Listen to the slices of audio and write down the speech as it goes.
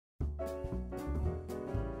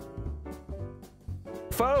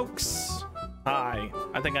Folks, hi.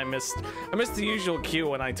 I think I missed the usual cue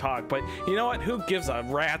when I talk, but you know what? Who gives a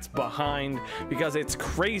rat's behind? Because it's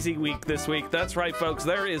crazy week this week. That's right, folks.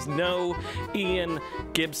 There is no Ian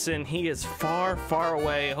Gibson. He is far, far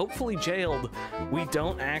away, hopefully jailed. We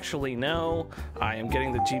don't actually know. I am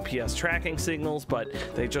getting the GPS tracking signals, but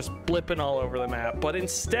they just blipping all over the map. But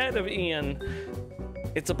instead of Ian,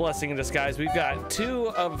 it's a blessing in disguise. We've got two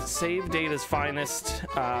of SaveData's finest.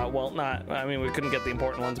 Well, not, I mean, we couldn't get the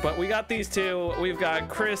important ones, but we got these two. We've got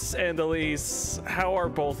Chris and Elise. How are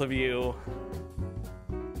both of you?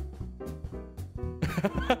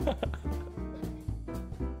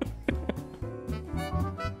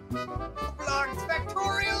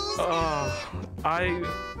 Oh,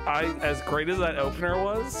 I, as great as that opener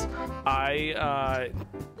was, I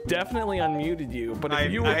definitely unmuted you, but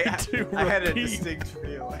if you were to repeat, I had a distinct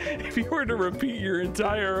feeling. If you were to repeat your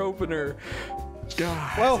entire opener,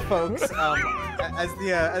 God. Well, folks, as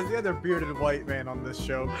the other bearded white man on this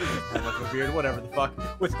show, a beard, whatever the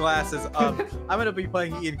fuck, with glasses, I'm gonna be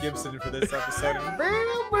playing Ian Gibson for this episode.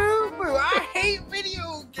 Boo, boo, boo! I hate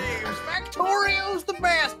video games. Factorial's the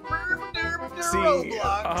best. See,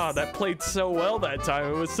 that played so well that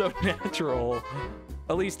time. It was so natural.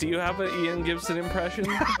 Elise, do you have an Ian Gibson impression?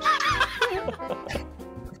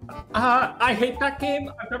 I hate that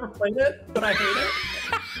game. I've never played it, but I hate it.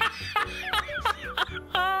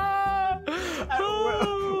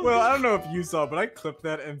 Well, I don't know if you saw, but I clipped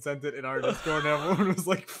that and sent it in our Discord, and everyone was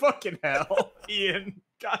like, "Fucking hell, Ian!"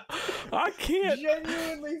 God, I can't.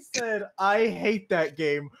 Genuinely said, "I hate that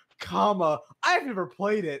game." Comma, I've never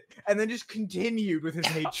played it, and then just continued with his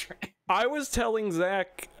hatred. I was telling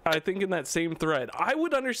Zach, I think in that same thread, I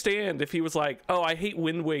would understand if he was like, "Oh, I hate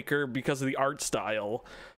Wind Waker because of the art style.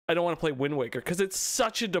 I don't want to play Wind Waker because it's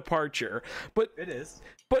such a departure." But it is.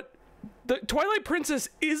 But the Twilight Princess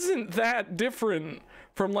isn't that different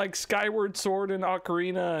from like Skyward Sword and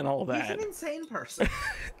Ocarina and all that. He's an insane person.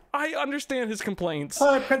 I understand his complaints.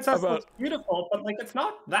 Twilight Princess looks beautiful, but like it's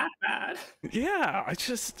not that bad. Yeah,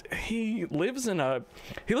 he lives in a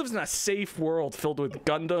safe world filled with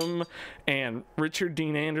Gundam and Richard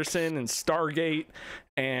Dean Anderson and Stargate,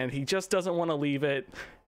 and he just doesn't want to leave it,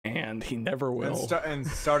 and he never will. And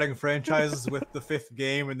starting franchises with the 5th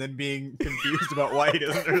game and then being confused about why he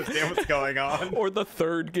doesn't understand what's going on. Or the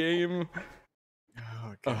 3rd game.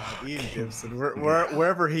 Oh, God. Ian Gibson,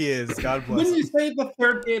 wherever he is, God bless When him. you say the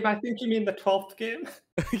 3rd game, I think you mean the 12th game.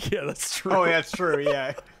 Yeah, that's true. Oh, yeah, that's true,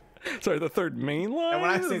 yeah. Sorry, the 3rd main line? And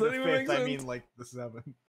when I say the 5th, I mean like the 7th.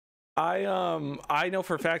 I know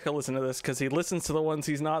for a fact he'll listen to this because he listens to the ones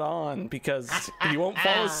he's not on because he won't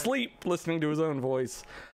fall asleep listening to his own voice.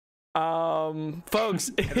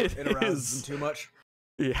 Folks, it arouses him too much.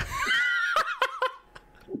 Yeah.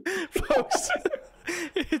 Folks,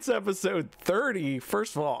 it's episode 30.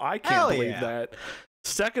 First of all, I can't believe that.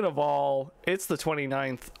 Second of all, it's the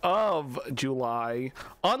 29th of July.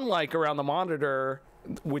 Unlike Around the Monitor,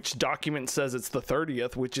 which document says it's the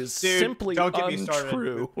 30th, which is simply don't get untrue. Me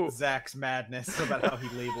started with Zach's madness about how he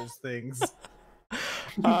labels things.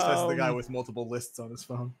 Says the guy with multiple lists on his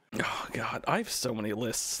phone. Oh God, I have so many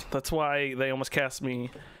lists. That's why they almost cast me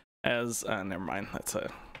as. Never mind. That's a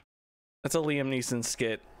Liam Neeson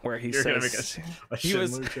skit where he says he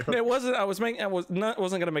was. It wasn't. I wasn't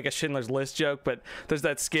gonna make a Schindler's List joke, but there's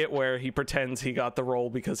that skit where he pretends he got the role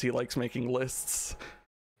because he likes making lists.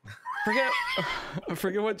 I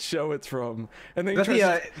forget what show it's from. And then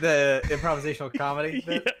the improvisational comedy.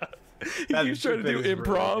 Yeah. He keeps trying to do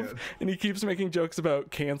improv, really, and he keeps making jokes about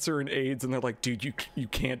cancer and AIDS, and they're like, "Dude, you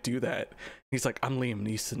can't do that." And he's like, "I'm Liam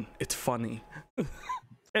Neeson. It's funny."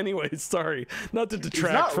 Anyways, sorry, not to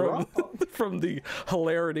detract from the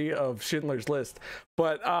hilarity of Schindler's List,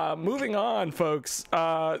 but moving on, folks.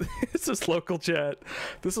 This is local chat.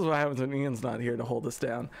 This is what happens when Ian's not here to hold us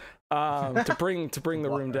down. To bring the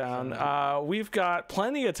room down. We've got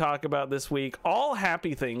plenty to talk about this week. All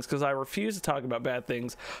happy things, because I refuse to talk about bad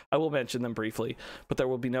things. I will mention them briefly, but there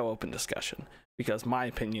will be no open discussion because my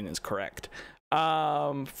opinion is correct.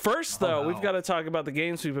 First, though, we've got to talk about the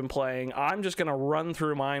games we've been playing. I'm just gonna run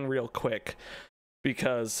through mine real quick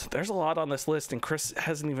because there's a lot on this list, and Chris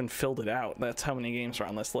hasn't even filled it out. That's how many games are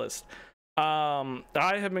on this list. I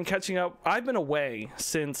have been catching up. I've been away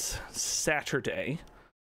since Saturday.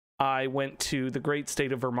 I went to the great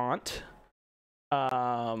state of Vermont.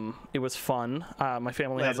 It was fun. My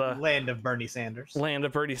family has a land of Bernie Sanders. Land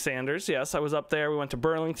of Bernie Sanders. Yes, I was up there. We went to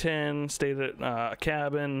Burlington, stayed at a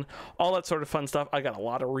cabin, all that sort of fun stuff. I got a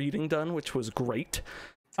lot of reading done, which was great.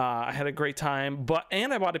 I had a great time.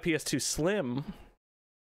 And I bought a PS2 Slim,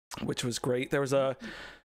 which was great. There was a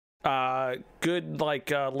Good,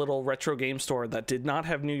 like, little retro game store that did not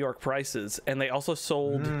have New York prices, and they also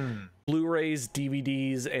sold Blu-rays,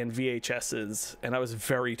 DVDs, and VHSs, and I was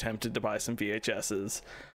very tempted to buy some VHSs,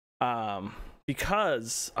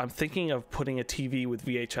 because I'm thinking of putting a TV with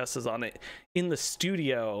VHSs on it in the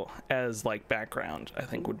studio as, like, background. I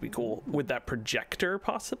think would be cool with that projector,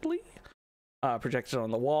 possibly projected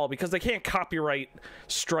on the wall, because they can't copyright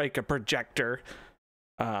strike a projector.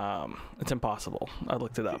 It's impossible. I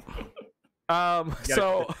looked it up.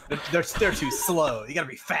 So they're too slow. You gotta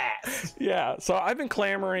be fast. Yeah, so I've been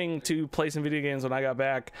clamoring to play some video games when I got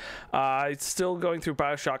back. It's still going through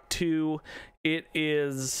BioShock 2. It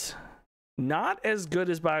is not as good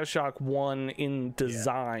as BioShock 1 in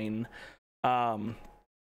design.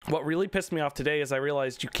 What really pissed me off today is I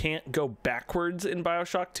realized you can't go backwards in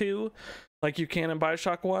BioShock 2 like you can in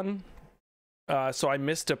BioShock 1. So I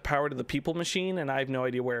missed a Power to the People machine, and I have no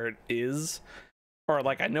idea where it is. Or,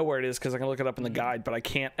 like, I know where it is because I can look it up in the guide, but I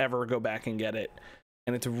can't ever go back and get it.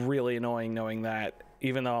 And it's really annoying knowing that,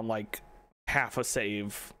 even though I'm, like, half a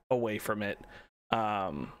save away from it.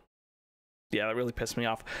 Yeah, that really pissed me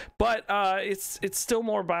off. But it's still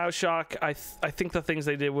more BioShock. I think the things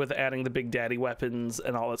they did with adding the Big Daddy weapons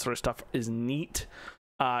and all that sort of stuff is neat.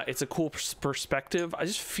 It's a cool perspective. I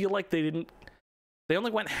just feel like they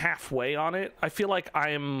only went halfway on it. I feel like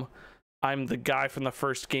I'm the guy from the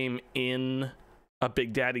first game in a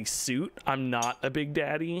Big Daddy suit. I'm not a Big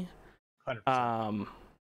Daddy. 100%.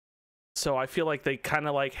 So I feel like they kind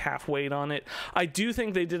of like halfwayed on it. I do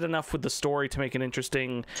think they did enough with the story to make it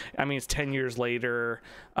interesting. I mean, it's 10 years later.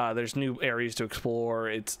 There's new areas to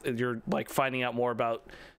explore. You're like finding out more about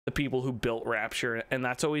the people who built Rapture, and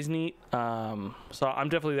that's always neat. So I'm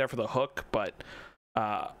definitely there for the hook, but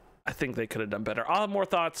I think they could have done better. I'll have more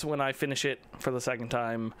thoughts when I finish it for the second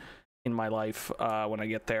time in my life when I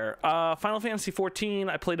get there. Final Fantasy XIV,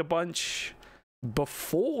 I played a bunch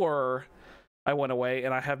before I went away,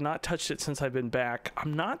 and I have not touched it since I've been back.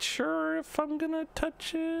 I'm not sure if I'm gonna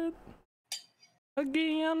touch it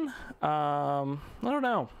again. I don't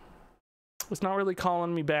know. It's not really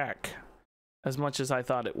calling me back as much as I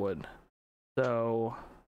thought it would. So,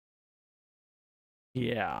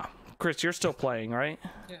 yeah. Chris, you're still playing, right?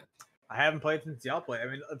 Yeah. I haven't played since y'all play. I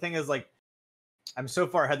mean, the thing is, like, I'm so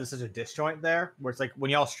far ahead. There's such a disjoint there, where it's like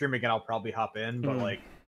when y'all stream again, I'll probably hop in. But like,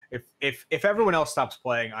 if everyone else stops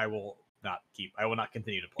playing, I will not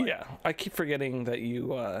continue to play. Yeah, I keep forgetting that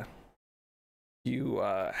you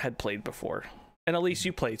had played before, and Elise,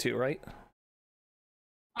 you play too, right?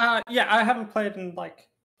 Yeah, I haven't played in like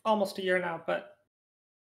almost a year now, but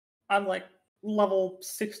I'm like level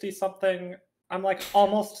 60 something. I'm like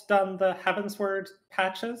almost done the Heavensward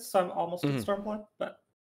patches, so I'm almost at Stormblood, but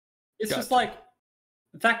it's just like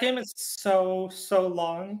that game is so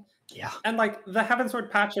long. Yeah. And like the Heavensward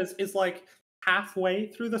patches is like halfway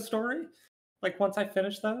through the story, like once I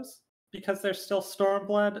finish those, because there's still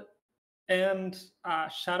Stormblood and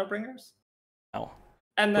Shadowbringers. Oh.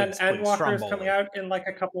 And then Endwalker is coming out in like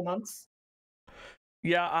a couple months.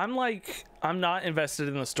 Yeah, I'm not invested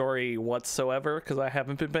in the story whatsoever because I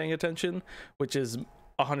haven't been paying attention, which is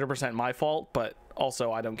 100% my fault, but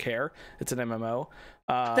also I don't care. It's an MMO.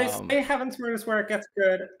 They say Heavensward is where it gets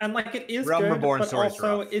good, and like it is Realm good, Reborn but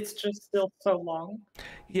also it's just still so long.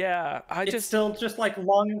 Yeah, it's still just like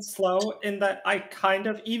long and slow in that I kind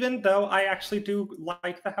of, even though I actually do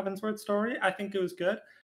like the Heavensward story, I think it was good,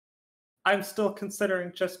 I'm still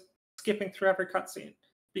considering just skipping through every cutscene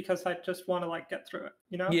because I just want to like get through it,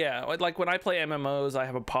 you know? Yeah, like when I play MMOs, I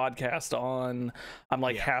have a podcast on. I'm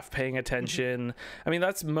like half paying attention. I mean,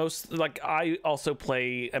 that's most like I also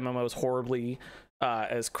play MMOs horribly.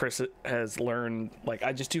 As Chris has learned, like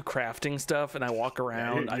I just do crafting stuff and I walk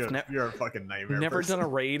around. You're a fucking nightmare. Never done a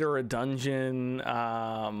raid or a dungeon.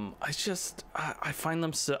 I find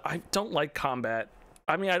them so. I don't like combat.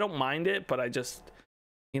 I mean, I don't mind it, but I just,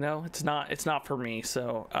 it's not for me.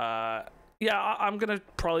 So, yeah, I'm gonna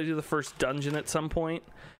probably do the first dungeon at some point.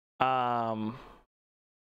 But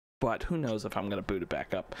who knows if I'm gonna boot it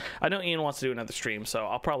back up. I know Ian wants to do another stream, so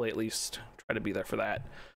I'll probably at least try to be there for that.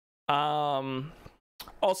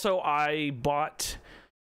 Also, I bought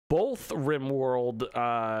both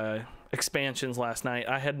RimWorld expansions last night.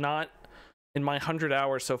 I had not, in my 100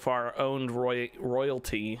 hours so far, owned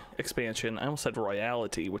Royalty expansion. I almost said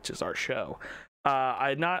Royality, which is our show. I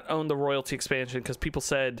had not owned the Royalty expansion because people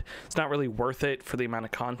said it's not really worth it for the amount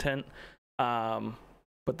of content.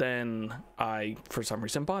 But then I, for some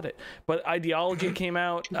reason, bought it. But Ideology came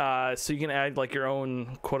out, so you can add like your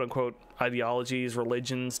own quote-unquote ideologies,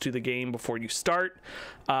 religions to the game before you start.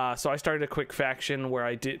 So I started a quick faction where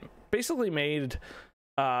I basically made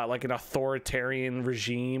like an authoritarian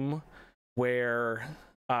regime where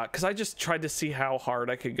because I just tried to see how hard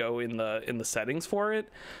I could go in the settings for it.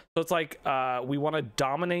 So it's like we want to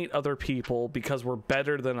dominate other people because we're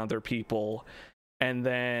better than other people, and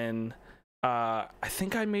then I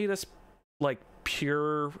think I made us like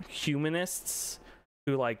pure humanists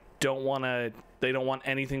who like they don't want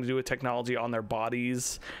anything to do with technology on their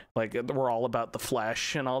bodies. Like we're all about the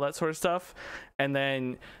flesh and all that sort of stuff. And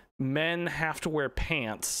then men have to wear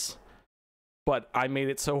pants, but I made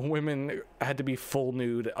it so women had to be full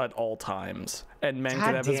nude at all times, and men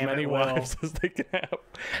could have as many wives as they can have.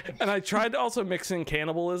 And I tried to also mix in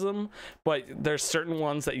cannibalism, but there's certain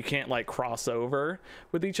ones that you can't like cross over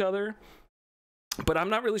with each other. But I'm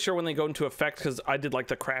not really sure when they go into effect, because I did like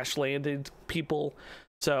the crash landed people.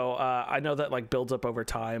 So I know that like builds up over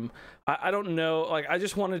time. I don't know, like I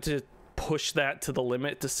just wanted to push that to the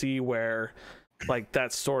limit to see where like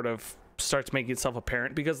that sort of starts making itself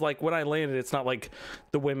apparent, because like when I landed, it's not like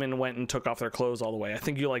the women went and took off their clothes all the way. I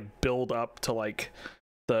think you like build up to like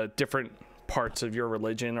the different parts of your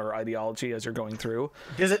religion or ideology as you're going through.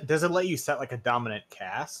 Does it let you set like a dominant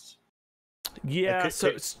caste? Yeah, like,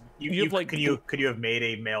 so you have like could you have made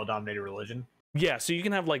a male dominated religion? Yeah, so you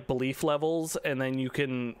can have like belief levels, and then you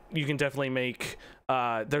can definitely make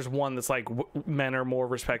there's one that's like men are more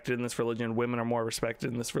respected in this religion, women are more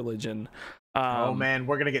respected in this religion. Oh man,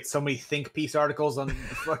 we're gonna get so many think piece articles on the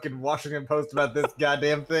fucking Washington Post about this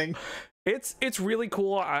goddamn thing. It's really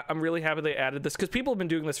cool. I'm really happy they added this, because people have been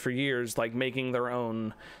doing this for years, like making their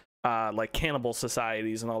own like cannibal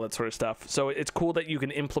societies and all that sort of stuff. So it's cool that you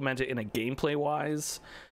can implement it in a gameplay wise,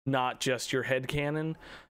 not just your headcanon.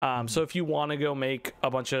 So if you want to go make a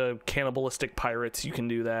bunch of cannibalistic pirates, you can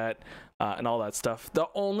do that, and all that stuff. The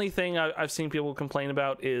only thing I've seen people complain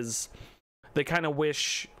about is they kind of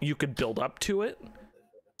wish you could build up to it.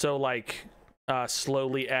 So like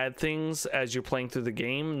slowly add things as you're playing through the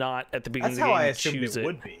game, not at the beginning of the game. That's how I assumed it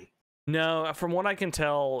would be. No, from what I can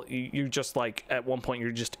tell, you just like at one point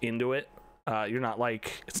you're just into it. You're not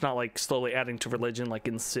like, it's not like slowly adding to religion like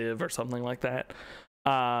in Civ or something like that.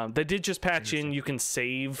 They did just patch in you can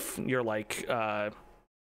save your like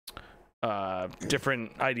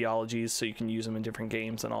different ideologies, so you can use them in different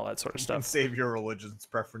games and all that sort of stuff. You can save your religion's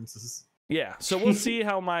preferences. Yeah, so we'll see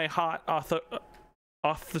how my hot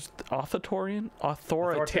authoritarian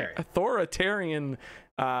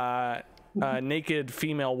naked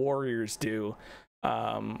female warriors do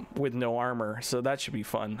with no armor, so that should be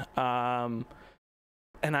fun.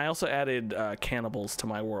 And I also added cannibals to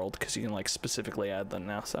my world, because you can like specifically add them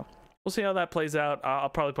now, so we'll see how that plays out. I'll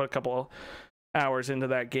probably put a couple hours into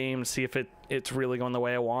that game to see if it's really going the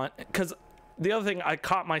way I want, because the other thing I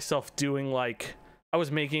caught myself doing, like I was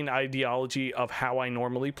making ideology of how I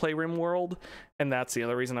normally play RimWorld, and that's the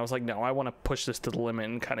other reason I was like, no, I want to push this to the limit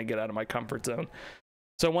and kind of get out of my comfort zone.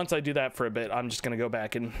 So once I do that for a bit, I'm just going to go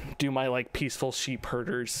back and do my like peaceful sheep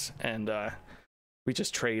herders, and we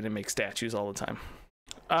just trade and make statues all the time.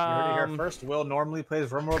 You heard it here first. Will normally plays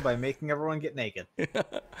RimWorld by making everyone get naked.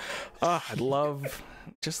 I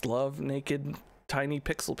just love naked tiny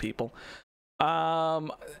pixel people.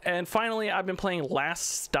 And finally, I've been playing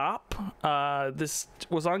Last Stop. This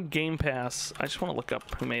was on Game Pass. I just want to look up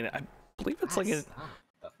who made it. I believe it's like an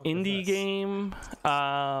indie game.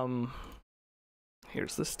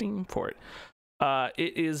 Here's the Steam for it.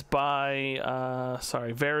 It is by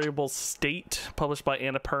Variable State, published by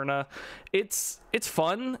Annapurna. It's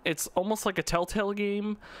fun. It's almost like a Telltale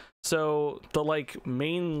game. So the like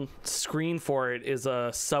main screen for it is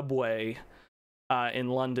a subway in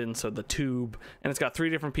London, so the Tube, and it's got 3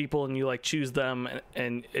 different people, and you like choose them,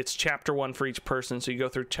 and it's chapter 1 for each person. So you go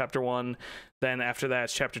through chapter 1, then after that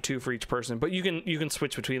it's chapter 2 for each person, but you can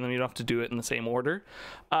switch between them. You don't have to do it in the same order.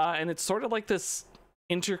 And it's sort of like this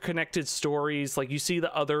interconnected stories. Like you see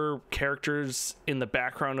the other characters in the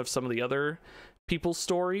background of some of the other people's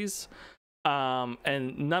stories,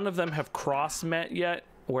 and none of them have cross met yet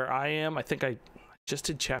where I am. I think I just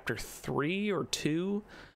did chapter 3 or 2.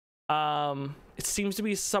 It seems to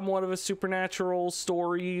be somewhat of a supernatural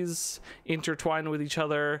stories intertwined with each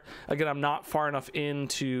other. Again, I'm not far enough in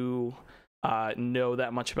to know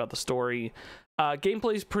that much about the story.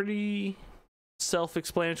 Gameplay is pretty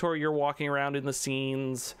self-explanatory. You're walking around in the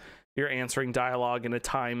scenes, you're answering dialogue in a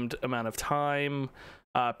timed amount of time,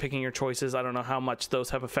 picking your choices. I don't know how much those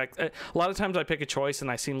have effect. A lot of times I pick a choice and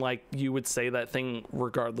I seem like you would say that thing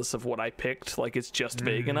regardless of what I picked, like it's just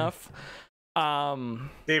vague enough.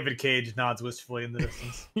 David Cage nods wistfully in the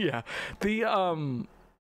distance. Yeah, the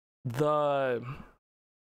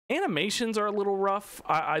animations are a little rough.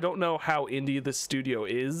 I don't know how indie this studio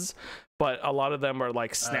is, but a lot of them are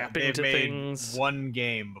like snapping to things. One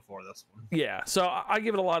game before this one. Yeah, so I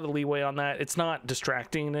give it a lot of leeway on that. It's not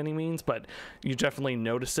distracting in any means, but you definitely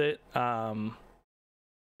notice it.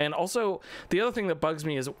 And also, the other thing that bugs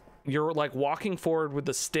me is you're like walking forward with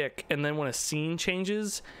the stick, and then when a scene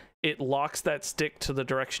changes, it locks that stick to the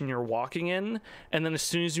direction you're walking in, and then as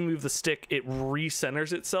soon as you move the stick, it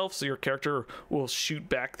recenters itself, so your character will shoot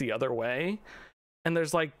back the other way. And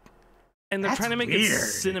there's like, and they're trying to make it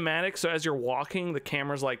cinematic, so as you're walking, the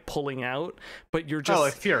camera's like pulling out, but you're just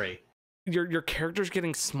like Fury. Your character's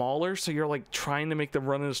getting smaller, so you're like trying to make them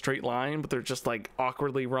run in a straight line, but they're just like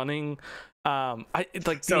awkwardly running.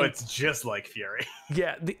 It's just like Fury.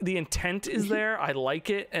 Yeah, the intent is there. I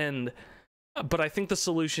like it, but I think the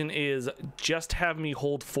solution is just have me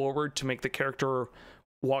hold forward to make the character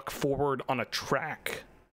walk forward on a track.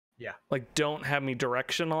 Yeah. Like, don't have me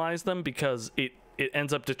directionalize them, because it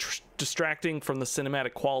ends up distracting from the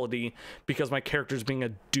cinematic quality, because my character's being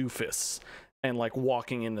a doofus and like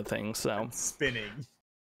walking into things. So and spinning.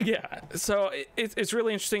 Yeah. So it's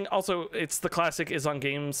really interesting. Also, it's the classic is on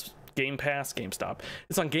Game Pass, GameStop.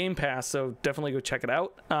 It's on Game Pass, so definitely go check it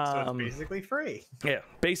out. So it's basically free. Yeah,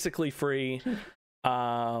 basically free.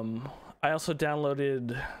 I also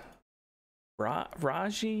downloaded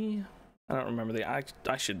Raji. I don't remember I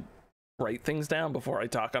should write things down before I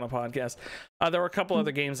talk on a podcast. There were a couple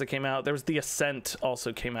other games that came out. There was The Ascent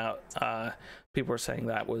also came out. People were saying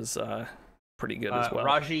that was pretty good as well.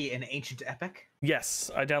 Raji, an ancient epic. Yes,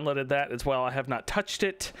 I downloaded that as well. I have not touched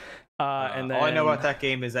it. And then, all I know about that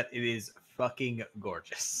game is that it is fucking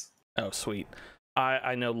gorgeous. Oh, sweet.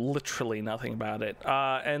 I know literally nothing about it.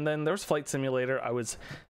 And then there's Flight Simulator. I was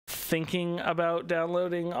thinking about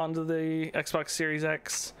downloading onto the Xbox Series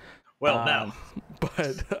X. Well, no.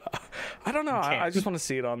 But I don't know. I just want to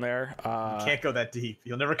see it on there. You can't go that deep.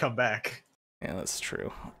 You'll never come back. Yeah, that's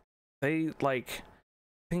true. They like...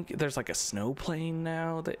 I think there's like a snow plane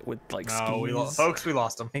now that with like skis. Folks, we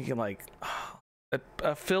lost them. Thinking like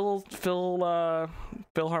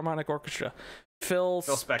Philharmonic Orchestra. Phil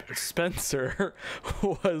Spector. Spencer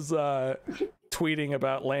was tweeting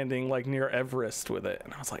about landing like near Everest with it,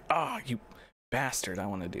 and I was like, "Oh, you bastard! I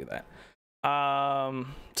want to do that."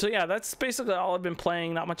 So yeah, that's basically all I've been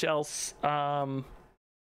playing. Not much else. At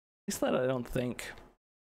least that I don't think.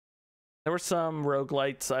 There were some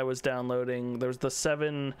roguelites I was downloading. There was the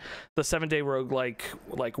 7-day roguelike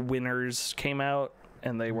like winners came out,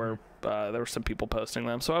 and they were there were some people posting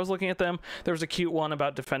them. So I was looking at them. There was a cute one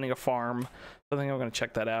about defending a farm. I think I'm going to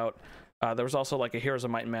check that out. There was also like a Heroes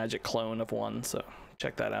of Might and Magic clone of one, so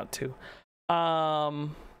check that out too.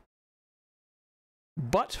 But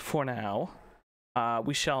for now,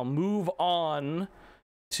 we shall move on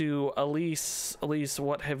to Elise. Elise,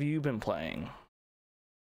 what have you been playing?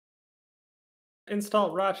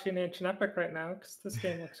 Install Rachi and Ancient Epic right now because this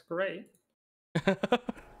game looks great.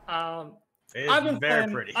 I've been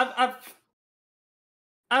very pretty. I've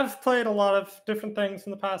played a lot of different things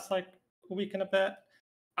in the past like week and a bit.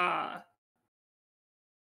 I'll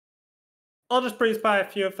just breeze by a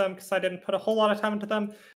few of them because I didn't put a whole lot of time into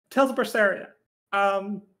them. Tales of Berseria.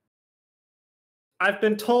 I've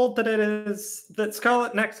been told that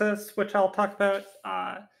Scarlet Nexus, which I'll talk about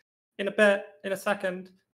in a second,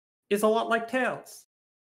 is a lot like Tales.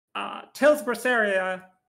 Tales of Berseria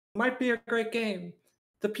might be a great game.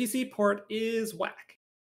 The PC port is whack.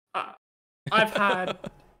 I've had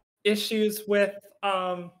issues with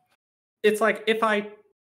it's like if I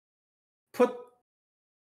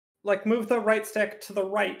move the right stick to the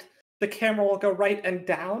right, the camera will go right and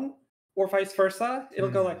down, or vice versa. It'll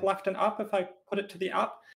go like left and up if I put it to the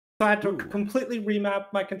up. So I had to completely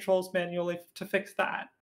remap my controls manually to fix that.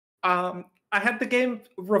 I had the game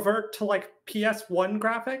revert to like PS1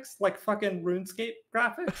 graphics, like fucking RuneScape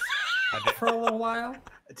graphics for a little while.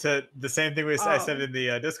 To the same thing I said in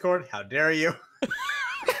the Discord. How dare you?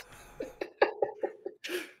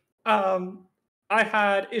 I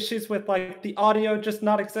had issues with like the audio just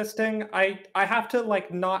not existing. I have to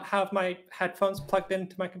like not have my headphones plugged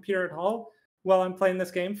into my computer at all while I'm playing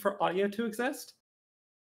this game for audio to exist.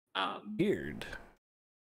 Weird.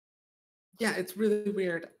 Yeah, it's really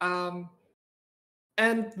weird.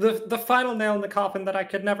 And the final nail in the coffin that I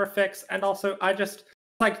could never fix, and also I just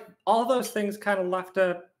like all those things kind of left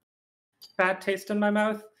a bad taste in my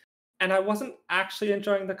mouth, and I wasn't actually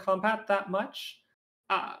enjoying the combat that much.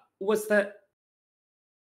 Was that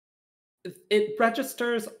it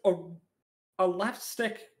registers a left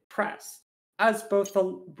stick press as both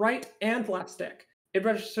the right and left stick. It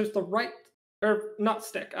registers the right, or not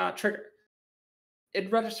stick, trigger.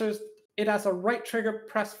 It registers it has a right trigger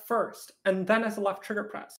press first, and then has a left trigger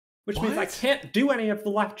press, which means I What? can't do any of the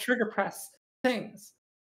left trigger press things,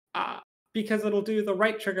 because it'll do the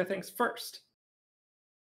right trigger things first.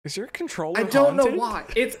 Is your controller I don't know haunted? why.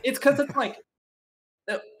 It's because it's like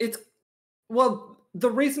it's well, the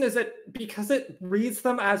reason is because it reads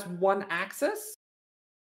them as one axis,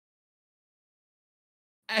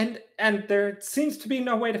 and there seems to be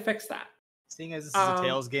no way to fix that. Seeing as this is a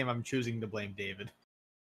Tails game, I'm choosing to blame David.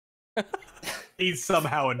 He's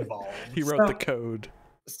somehow involved. He wrote the code.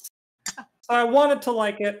 So I wanted to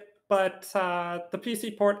like it, but the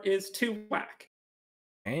PC port is too whack.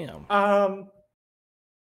 Damn.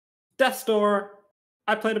 Death's Door,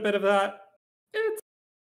 I played a bit of that. It's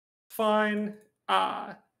fine.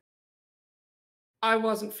 I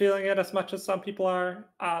wasn't feeling it as much as some people are.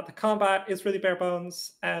 The combat is really bare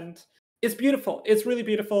bones, and it's beautiful. It's really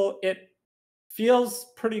beautiful. It feels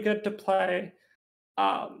pretty good to play.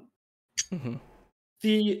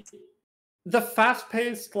 The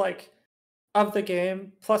fast-paced of the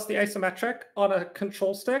game plus the isometric on a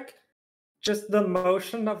control stick, just the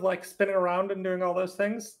motion of spinning around and doing all those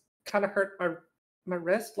things kind of hurt my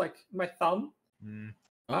wrist, my thumb.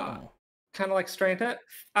 Kind of strained it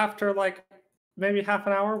after maybe half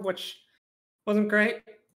an hour, which wasn't great.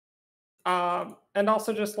 And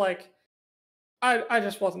also just I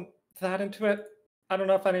just wasn't that into it. I don't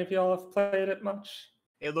know if any of y'all have played it much.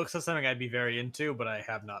 It looks like something I'd be very into, but I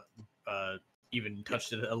have not even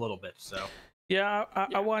touched it a little bit. So yeah,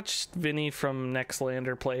 I watched Vinny from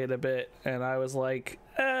Nextlander play it a bit, and I was like,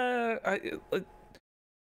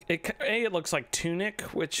 it looks like Tunic,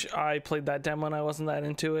 which I played that demo and I wasn't that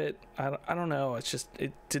into it. I don't know. It's just,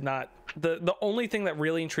 it did not. The only thing that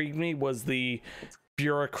really intrigued me was the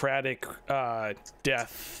bureaucratic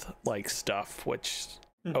death stuff, which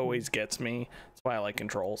always gets me. That's why I like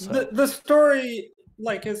Control. So. The story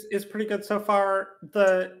is pretty good so far.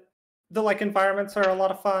 The environments are a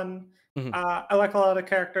lot of fun. I like a lot of the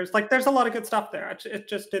characters. There's a lot of good stuff there. It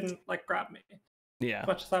just didn't grab me. Yeah. As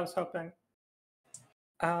much as I was hoping.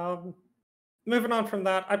 Moving on from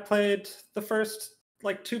that, I played the first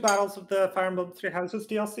 2 battles of the Fire Emblem Three Houses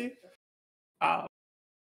DLC.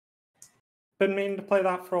 Been meaning to play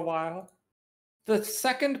that for a while. The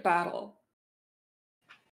second battle.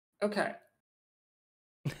 Okay.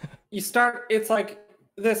 You start. It's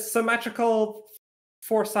this symmetrical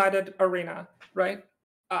 4-sided arena, right?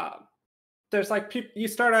 There's you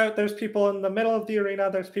start out. There's people in the middle of the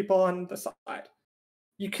arena. There's people on the side.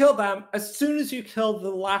 You kill them. As soon as you kill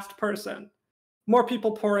the last person, more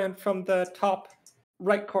people pour in from the top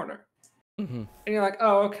right corner. And you're like,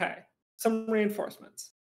 oh, okay. Some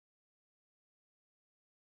reinforcements.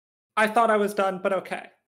 I thought I was done, but okay.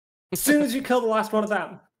 As soon as you kill the last one of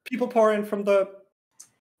them, people pour in from the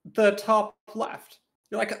top left.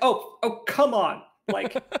 You're like, oh, come on.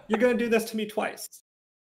 You're going to do this to me twice.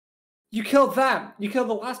 You kill them. You kill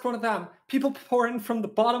the last one of them. People pour in from the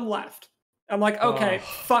bottom left. I'm like, okay,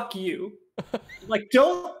 fuck you.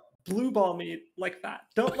 Don't blue ball me like that.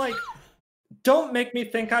 Don't make me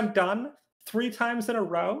think I'm done 3 times in a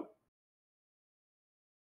row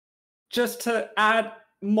just to add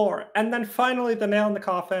more. And then finally, the nail in the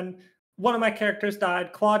coffin. One of my characters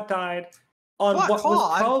died. Claude died on what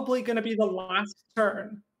was probably going to be the last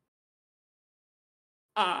turn.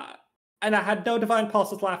 And I had no divine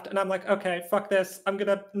pulses left, and I'm like, okay, fuck this. I'm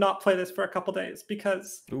gonna not play this for a couple days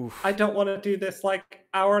because I don't want to do this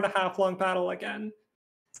 1.5-hour long battle again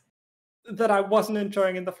that I wasn't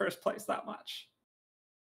enjoying in the first place that much.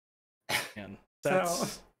 Man,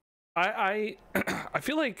 that's I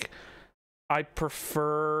feel like I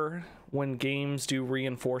prefer when games do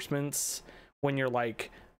reinforcements when you're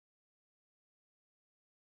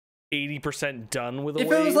 80% done with a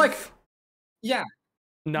wave. If it was yeah.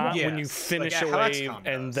 Not when you finish a wave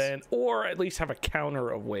and then, or at least have a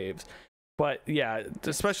counter of waves. But yeah,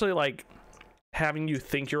 especially having you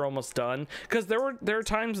think you're almost done, because there are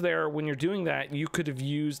times there when you're doing that you could have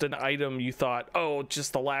used an item you thought, oh,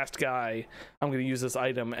 just the last guy, I'm going to use this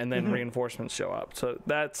item, and then reinforcements show up. So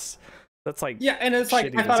that's yeah, and it's I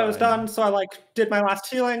thought I was done, so I did my last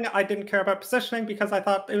healing. I didn't care about positioning because I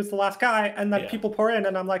thought it was the last guy, and then people pour in,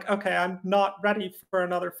 and I'm like, okay, I'm not ready for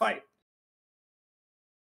another fight.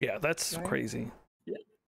 Yeah, that's crazy. Yeah.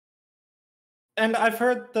 And I've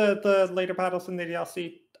heard the later battles in the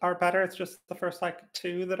DLC are better. It's just the first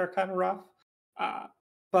 2 that are kind of rough.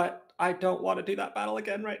 But I don't want to do that battle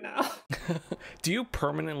again right now. Do you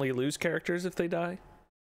permanently lose characters if they die?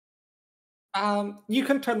 You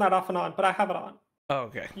can turn that off and on, but I have it on. Oh,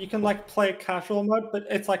 okay. You can play casual mode, but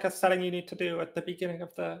it's a setting you need to do at the beginning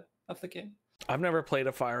of the of the game. I've never played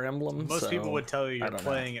a Fire Emblem. Most people would tell you I you're don't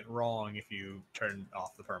playing it wrong if you turn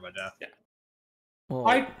off the permadeath. Yeah. Well,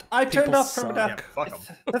 I turned off suck. permadeath. Yeah, fuck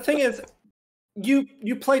 'em. The thing is,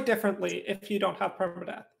 you play differently if you don't have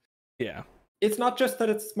permadeath. Yeah. It's not just that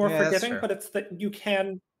it's more Yeah, that's forgiving, true. but it's that you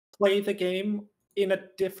can play the game in a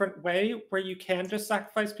different way where you can just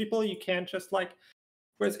sacrifice people. You can just like,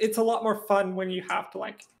 whereas it's a lot more fun when you have to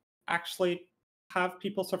like actually have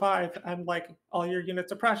people survive and like all your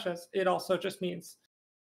units are precious. It also just means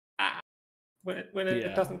when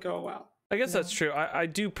it doesn't go well. I guess that's true. I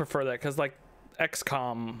do prefer that because like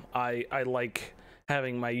XCOM, I like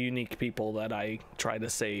having my unique people that I try to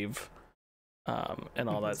save, and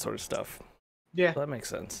all that sort of stuff. Yeah, so that makes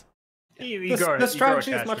sense. The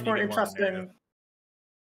strategy is much more interesting.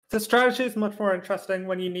 The strategy is much more interesting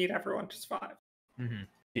when you need everyone to survive. Mm-hmm.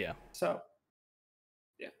 Yeah. So,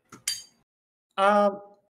 yeah.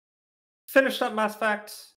 Finished up Mass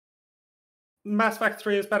Effect. Mass Effect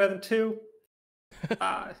 3 is better than 2.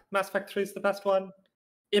 Mass Effect 3 is the best one.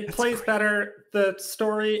 It plays better. The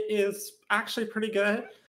story is actually pretty good.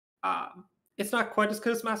 It's not quite as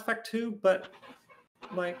good as Mass Effect 2, but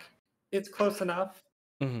like it's close enough.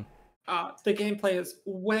 Mm-hmm. The gameplay is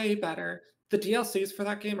way better. The DLCs for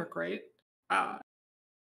that game are great.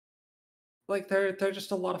 Like they're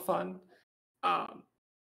just a lot of fun.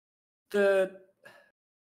 The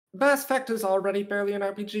Mass Effect is already barely an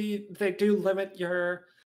RPG. They do limit your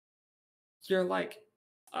like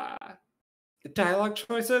dialogue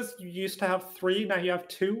choices. You used to have 3, now you have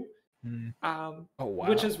 2. Oh wow.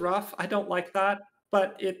 Which is rough. I don't like that,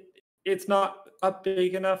 but it's not a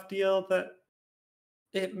big enough deal that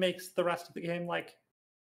it makes the rest of the game like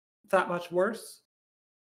that much worse.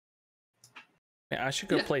 Yeah, I should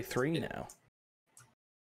go play 3 now.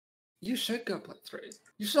 You should go play 3.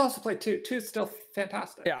 You should also play 2. 2 is still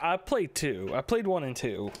fantastic. Yeah, I played 2. I played 1 and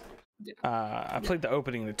 2. Yeah. I played the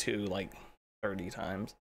opening to 2 like 30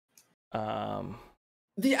 times.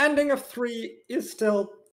 The ending of 3 is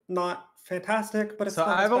still not fantastic, but it's so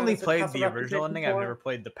not I've as bad only as it played has a the original reputation ending. I've for. never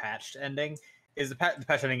played the patched ending. Is the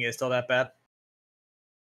patched ending is still that bad?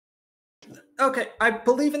 Okay, I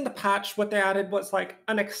believe in the patch what they added was like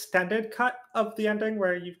an extended cut of the ending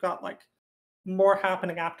where you've got like more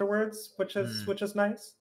happening afterwards, which is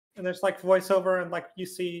nice. And there's like voiceover and like you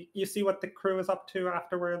see what the crew is up to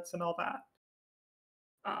afterwards and all that.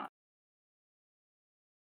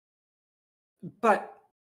 But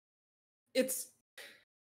it's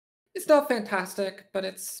not fantastic, but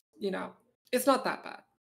it's, it's not that bad.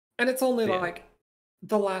 And it's only like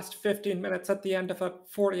the last 15 minutes at the end of a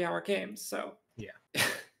 40-hour game, so yeah.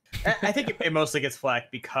 I think it mostly gets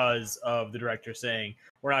flack because of the director saying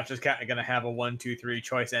we're not just going to have a 1, 2, 3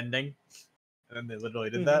 choice ending, and then they literally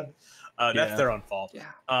did that. That's their own fault. Yeah.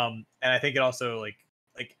 And I think it also like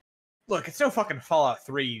look, it's no fucking Fallout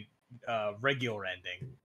 3 regular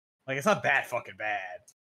ending. Like it's not that fucking bad.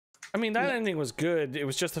 I mean, that ending was good. It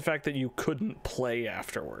was just the fact that you couldn't play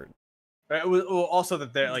afterward. It was also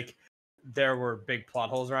that there were big plot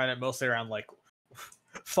holes around it, mostly around like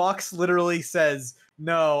Fox literally says,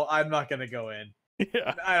 "No, I'm not gonna go in.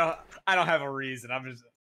 Yeah, I don't have a reason. I'm just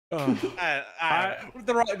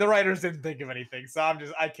the writers didn't think of anything, so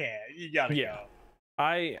I can't. You gotta go."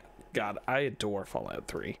 I adore Fallout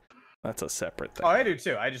 3. That's a separate thing. Oh, I do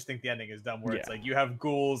too. I just think the ending is dumb, where it's like you have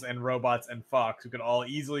ghouls and robots and Fox who can all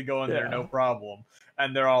easily go in there, no problem,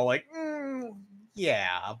 and they're all like,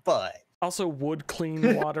 "Yeah, but." Also, would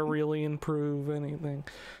clean water really improve anything?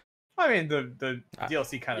 I mean, the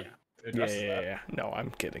DLC kind of addresses that. Yeah. No,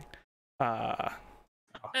 I'm kidding.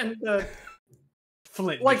 And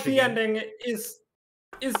Flint, like Michigan. the ending is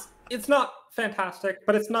it's not fantastic,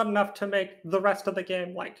 but it's not enough to make the rest of the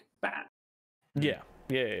game like bad. Yeah.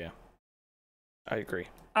 I agree.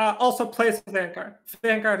 Also plays Vanguard.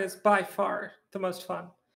 Vanguard is by far the most fun.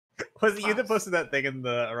 Was it you that posted that thing in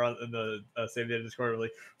the SaveData Discord?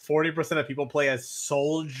 Like 40% of people play as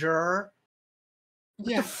soldier.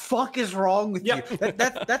 What the fuck is wrong with you?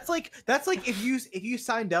 That's like if you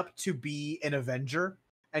signed up to be an Avenger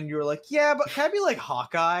and you were like, yeah, but can I be like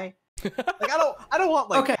Hawkeye? Like I don't want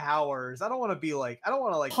like powers. I don't want to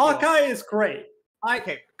like Hawkeye is great.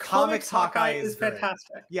 Comics Hawkeye is great.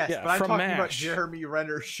 fantastic. Yes, Yeah, but I'm talking MASH. about Jeremy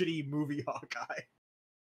Renner's shitty movie Hawkeye.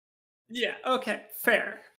 Yeah. Okay.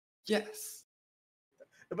 Fair. Yes.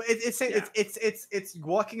 But it's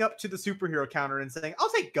walking up to the superhero counter and saying,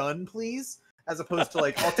 "I'll take gun, please," as opposed to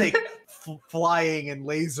like, "I'll take flying and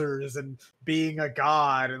lasers and being a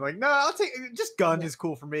god," and like, "No, I'll take just gun is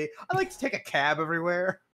cool for me. I like to take a cab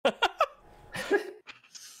everywhere."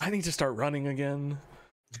 I need to start running again.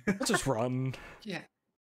 Let's just run. Yeah.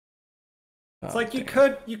 It's like you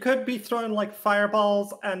could be throwing like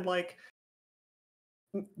fireballs and like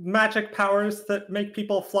magic powers that make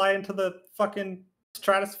people fly into the fucking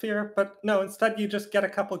stratosphere, but no, instead you just get a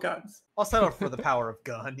couple guns. I'll settle for the power of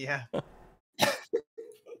gun, yeah.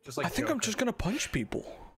 Just like I think Joker. I'm just gonna punch people.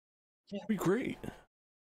 Yeah. It'd be great.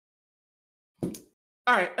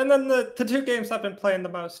 All right, and then the two games I've been playing the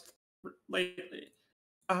most lately.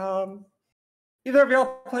 Either of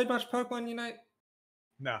y'all played much Pokemon Unite?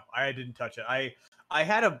 No, I didn't touch it. I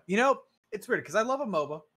had a, you know, it's weird because I love a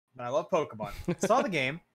MOBA and I love Pokemon. Saw the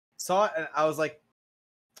game, saw it, and I was like,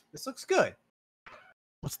 this looks good.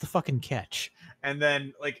 What's the fucking catch? And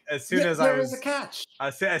then, like, as soon as I was, there is a catch.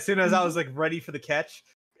 As soon as I was like ready for the catch,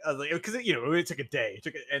 I was like, because it took a day.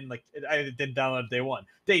 I didn't download day 1.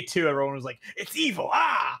 Day 2, everyone was like, it's evil,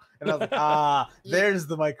 and I was like, there's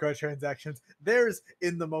the microtransactions. There's,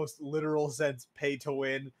 in the most literal sense, pay to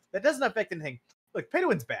win. That doesn't affect anything. Look, pay to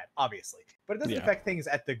win's bad, obviously, but it doesn't affect things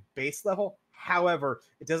at the base level. However,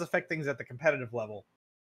 it does affect things at the competitive level.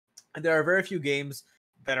 And there are very few games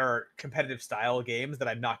that are competitive style games that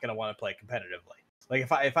I'm not going to want to play competitively. Like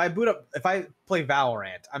if I play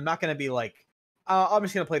Valorant, I'm not going to be like, I'm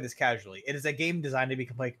just going to play this casually. It is a game designed to be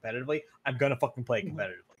played competitively. I'm going to fucking play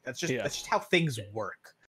competitively. That's just how things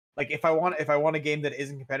work. Like if I want a game that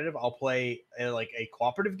isn't competitive, I'll play a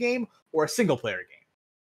cooperative game or a single player game.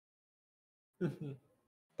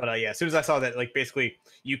 But yeah, as soon as I saw that, like, basically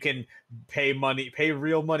you can pay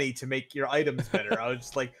real money to make your items better, I was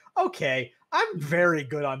just like, okay, I'm very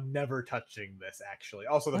good on never touching this. Actually,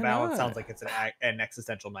 also the balance sounds like it's an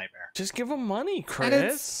existential nightmare. Just give them money,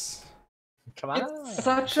 Chris. Come on. It's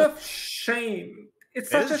such a shame.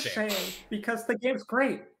 It's such a shame because the game's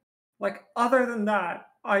great. Like, other than that,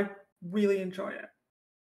 I really enjoy it.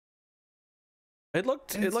 It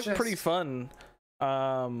looked pretty fun.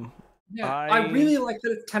 Yeah, I really like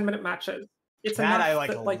that it's 10-minute matches. It's that enough I like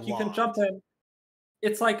that, a like, lot. you can jump in.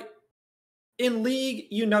 It's like in League,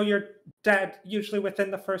 you know you're dead usually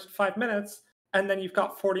within the first 5 minutes, and then you've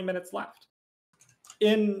got 40 minutes left.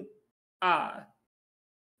 In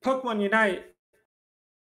Pokemon Unite,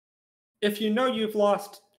 if you know you've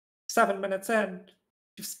lost 7 minutes in,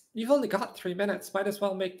 you've only got 3 minutes. Might as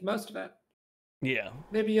well make the most of it. Yeah.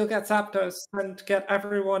 Maybe you'll get Zapdos and get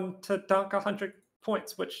everyone to dunk 100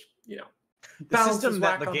 points, which, you know, the system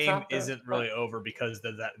that the game Zapdos isn't really over because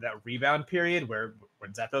that rebound period when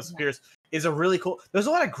Zapdos appears is a really cool. There's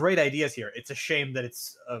a lot of great ideas here. It's a shame that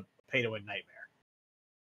it's a pay to win nightmare.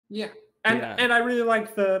 Yeah. And I really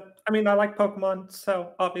like I like Pokemon,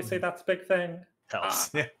 so obviously that's a big thing.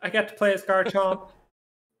 Helps. I get to play as Garchomp.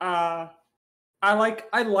 I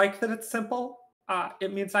like that it's simple.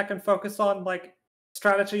 It means I can focus on like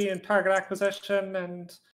strategy and target acquisition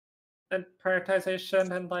and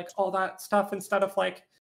prioritization and like all that stuff instead of like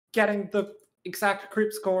getting the exact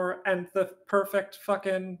creep score and the perfect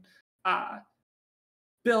fucking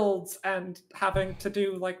builds and having to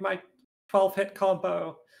do like my 12-hit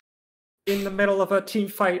combo in the middle of a team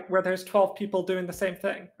fight where there's 12 people doing the same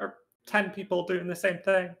thing or 10 people doing the same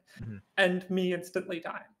thing and me instantly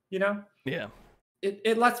dying, you know? Yeah.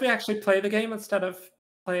 It lets me actually play the game instead of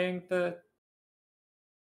playing the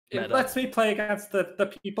It lets me play against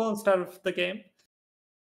the people instead of the game.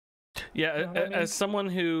 Yeah, you know as someone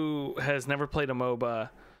who has never played a MOBA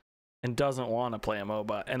and doesn't want to play a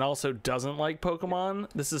MOBA and also doesn't like Pokemon,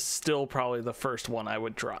 this is still probably the first one I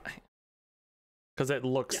would try. Because it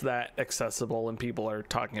looks that accessible and people are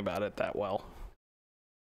talking about it that well.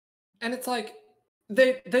 And it's like,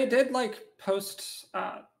 they did like post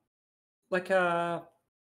like a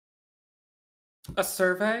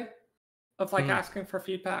survey of like asking for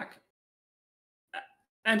feedback,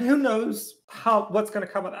 and who knows what's going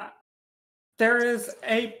to come of that. There is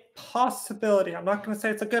a possibility, I'm not going to say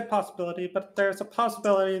it's a good possibility, but there's a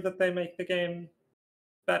possibility that they make the game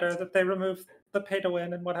better, that they remove the pay to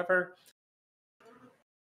win and whatever.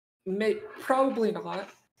 Probably not,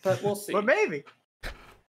 but we'll see. But maybe.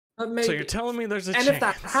 So you're telling me there's a chance. And if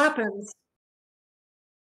that happens,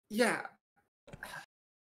 yeah.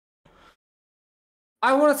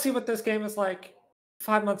 I want to see what this game is like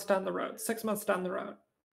 5 months down the road, 6 months down the road.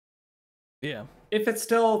 Yeah. If it's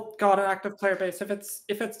still got an active player base, if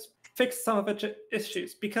it's fixed some of its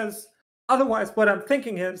issues, because otherwise what I'm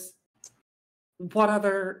thinking is, what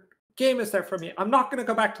other game is there for me? I'm not going to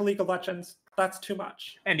go back to League of Legends. That's too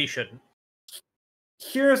much. And you shouldn't.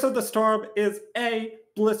 Heroes of the Storm is a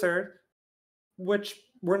Blizzard, which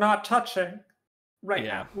we're not touching right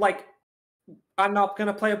now. Like, I'm not going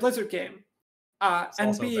to play a Blizzard game.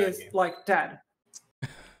 And B is game. Like dead.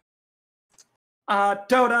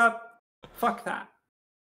 Dota, fuck that.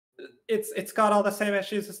 It's got all the same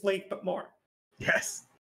issues as League, but more. Yes.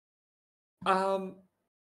 And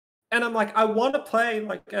I'm like, I want to play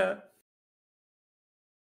like a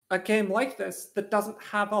game like this that doesn't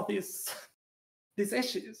have all these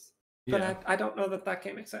issues, but I don't know that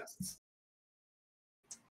game exists.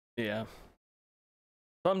 Yeah.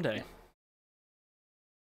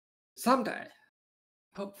 Someday,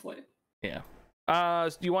 hopefully. Yeah.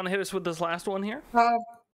 Do you want to hit us with this last one here?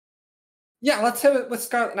 Yeah, let's hit it with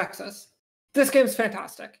Scarlet Nexus. This game's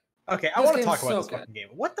fantastic. Okay, I want to talk about this fucking game.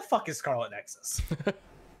 What the fuck is Scarlet Nexus?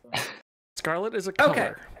 Scarlet is a color.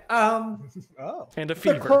 Okay. Oh. And a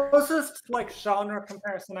fever. The closest like genre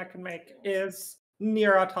comparison I can make is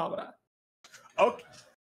Nier Automata. Okay.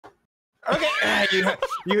 Okay.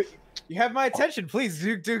 You have my attention. Please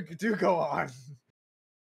do go on.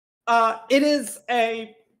 It is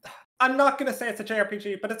a. I'm not gonna say it's a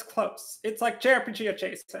JRPG, but it's close. It's like JRPG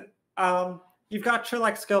adjacent. You've got your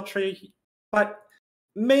like skill tree, but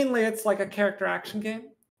mainly it's like a character action game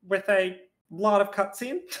with a lot of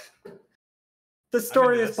cutscene. The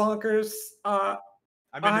story is bonkers. I'm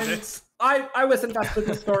into this. I was invested in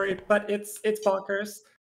the story, but it's bonkers.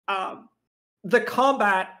 The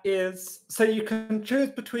combat is so you can choose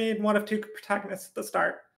between one of two protagonists at the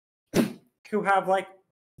start who have like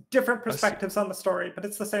different perspectives on the story, but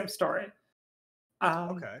it's the same story.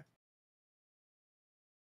 Okay.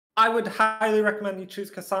 I would highly recommend you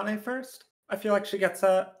choose Kasane first. I feel like she gets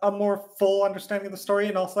a more full understanding of the story,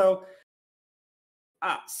 and also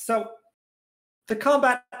so the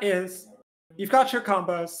combat is you've got your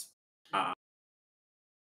combos,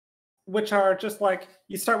 which are just like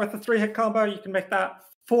you start with the 3-hit combo. You can make that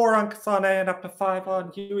 4 on Kasane and up to 5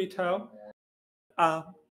 on Yuito.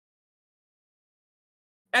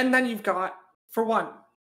 And then you've got, for one,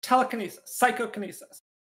 telekinesis, psychokinesis,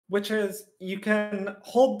 which is you can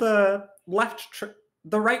hold the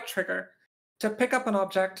right trigger to pick up an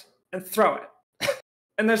object and throw it.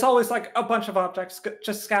 And there's always like a bunch of objects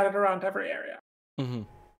just scattered around every area. Mm-hmm.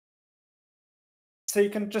 So you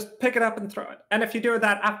can just pick it up and throw it. And if you do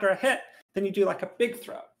that after a hit, then you do like a big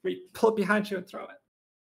throw, where you pull it behind you and throw it.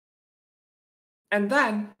 And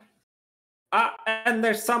then, and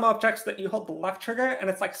there's some objects that you hold the left trigger, and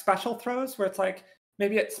it's like special throws, where it's like,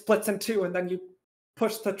 maybe it splits in two, and then you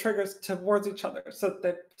push the triggers towards each other, so that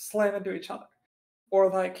they slam into each other.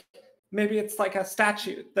 Or like, maybe it's like a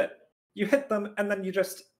statue that you hit them, and then you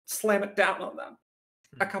just slam it down on them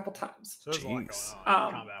a couple times. So there's a lot going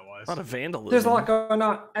on combat-wise. A lot of vandalism. There's a lot going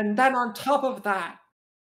on. And then on top of that,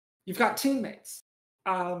 you've got teammates.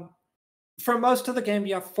 For most of the game,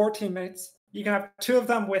 you have 4 teammates. You can have 2 of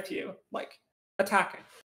them with you, like, attacking.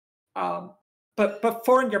 But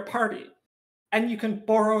 4 in your party. And you can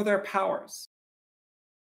borrow their powers.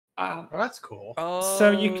 Oh, that's cool.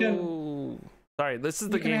 So you can... Sorry, this is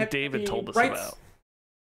the game David told us about.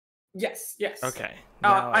 Yes. Okay.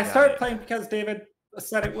 I started playing because David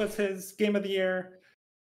said it was his game of the year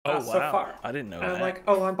so far. I didn't know and that. I'm like,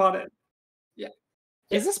 I bought it. Yeah.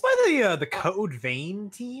 Is this by the Code Vein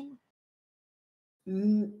team?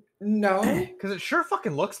 No. Because it sure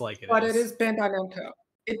fucking looks like it but it is Bandai Namco.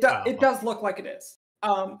 It does look like it is.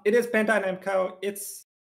 It is Bandai Namco.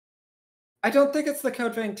 I don't think it's the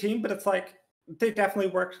Code Vein team, but it's like they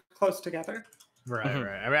definitely worked close together. Right.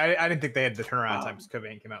 I mean, I didn't think they had the turnaround time because Code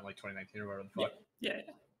Vein came out in like 2019 or whatever the fuck.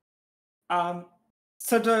 Yeah.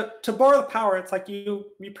 So to borrow the power, it's like you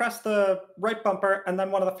press the right bumper and then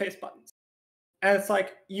one of the face buttons. And it's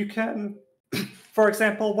like you can, for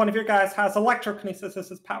example, one of your guys has electrokinesis as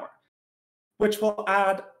his power, which will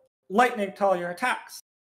add lightning to all your attacks.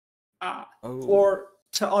 Or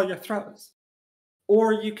to all your throws.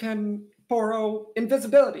 Or you can borrow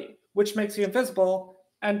invisibility, which makes you invisible,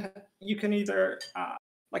 and you can either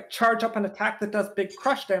like charge up an attack that does big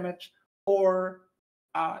crush damage, or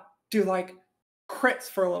do like crits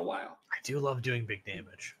for a little while. I do love doing big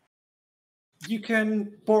damage. You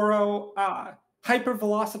can borrow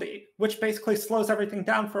hypervelocity, which basically slows everything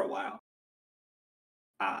down for a while.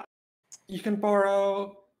 You can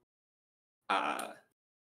borrow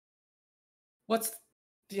what's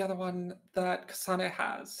the other one that Kasane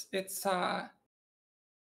has? It's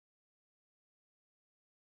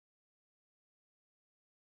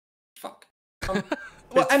fuck.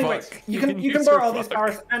 Well, anyways, you can borrow all these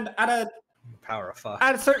powers, and at a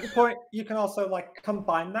certain point, you can also like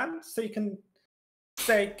combine them. So you can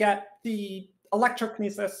say get the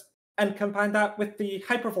electrokinesis and combine that with the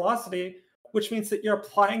hypervelocity, which means that you're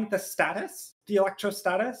applying the status, the electro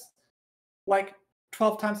status, like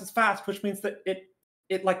 12 times as fast, which means that it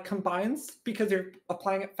like combines because you're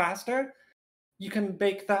applying it faster. You can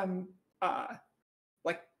make them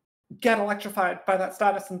like get electrified by that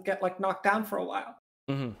status and get like knocked down for a while.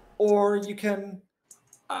 or you can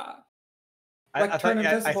I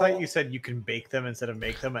thought you said you can bake them instead of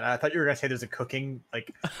make them, and I thought you were gonna say there's a cooking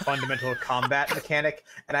fundamental combat mechanic,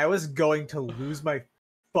 and I was going to lose my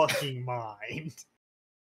fucking mind.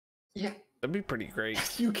 Yeah, that'd be pretty great.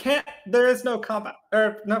 You can't. There is no combat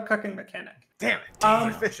or no cooking mechanic. Damn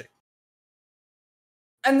it! Fishing.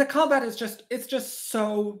 And the combat is just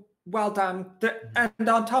so well done. And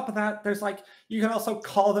on top of that, there's you can also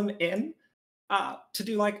call them in to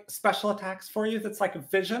do special attacks for you. That's like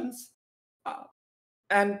visions.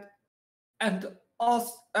 And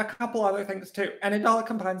also a couple other things too, and it all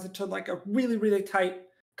combines into a really, really tight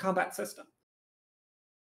combat system.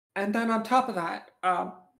 And then on top of that,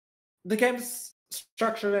 the game's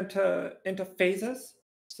structured into phases.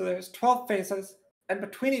 So there's 12 phases, and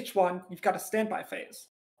between each one, you've got a standby phase,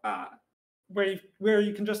 where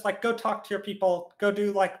you can just go talk to your people, go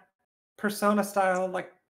do Persona style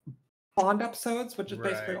bond episodes, which is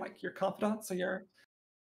basically your confidant. So your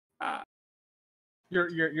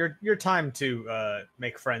time to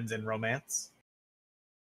make friends and romance.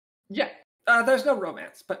 Yeah, there's no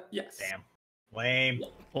romance, but yes. Damn, lame.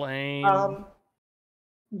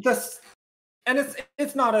 And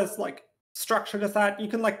it's not as structured as that. You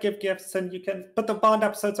can give gifts, and but the bond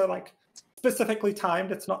episodes are specifically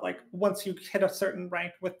timed. It's not once you hit a certain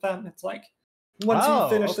rank with them. It's once you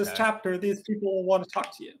finish this chapter, these people will want to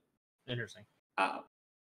talk to you. Interesting.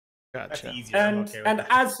 Gotcha.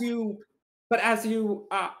 As you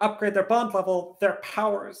upgrade their bond level, their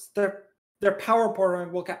powers, their power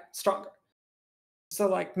bordering will get stronger.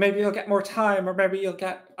 So maybe you'll get more time, or maybe you'll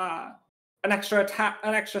get an extra attack,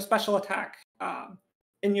 an extra special attack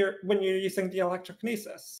when you're using the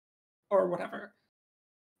electrokinesis or whatever.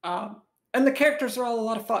 And the characters are all a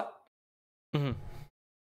lot of fun. Mm-hmm.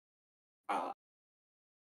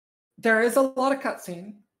 There is a lot of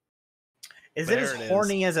cutscene. Is it as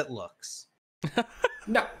horny as it looks?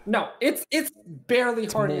 No, it's barely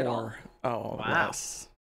horny at all. Oh, wow. Less.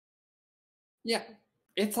 Yeah,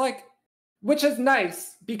 it's which is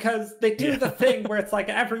nice because they do the thing where it's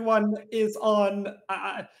everyone is on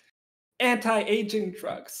anti-aging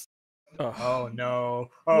drugs. Oh no!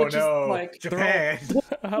 Oh no! Japan.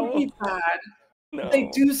 Really bad. No. They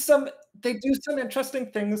do some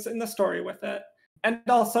interesting things in the story with it, and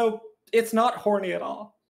also it's not horny at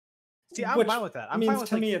all. See, I'm fine with that. I'm fine with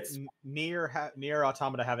to me it's Nier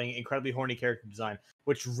Automata having incredibly horny character design,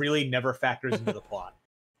 which really never factors into the plot.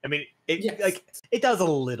 I mean, it does a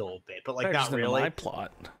little bit, but not really. My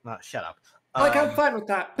plot. Shut up. I'm fine with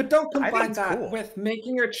that, but don't combine that with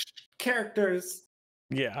making your characters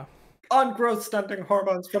on growth stunting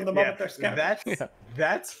hormones from the moment they're scouted.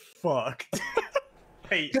 That's fucked.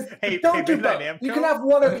 hey, don't do both. You can have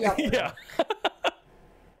one or the other. Yeah.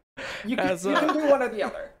 You can do one or the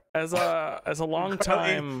other. As a long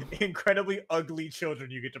time incredibly ugly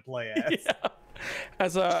children you get to play as. Yeah.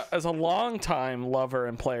 As a long time lover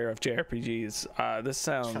and player of JRPGs, this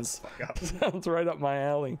sounds right up my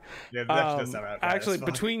alley. Yeah, that does sound right. Actually,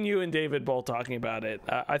 between you and David both talking about it,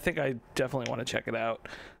 I think I definitely want to check it out.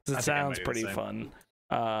 It sounds pretty fun.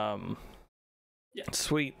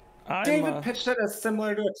 Sweet. David pitched it as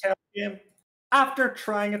similar to a Tales game. After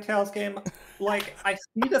trying a Tales game, I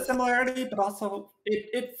see the similarity, but also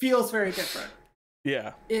it feels very different.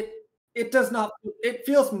 Yeah. It does not. It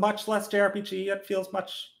feels much less JRPG. It feels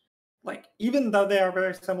much even though they are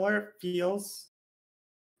very similar, it feels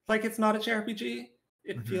like it's not a JRPG.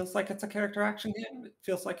 It feels like it's a character action game. It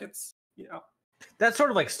feels like it's that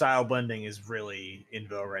sort of style blending is really in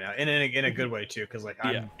vogue right now, and in a good way too, because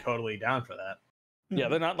I'm totally down for that. Yeah,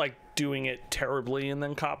 they're not doing it terribly and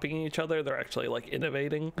then copying each other. They're actually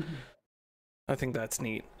innovating. I think that's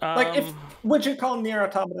neat. Would you call Nier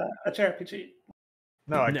Automata a JRPG?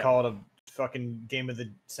 No, I'd call it a fucking game of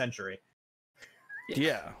the century.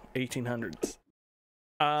 Yeah, 1800s.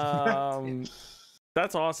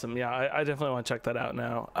 That's awesome. Yeah, I definitely want to check that out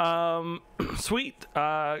now. Sweet.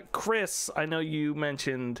 Chris, I know you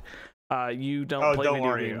mentioned you don't play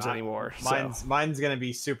video games anymore. Mine's going to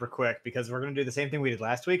be super quick because we're going to do the same thing we did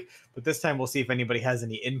last week, but this time we'll see if anybody has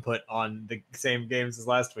any input on the same games as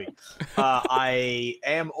last week. I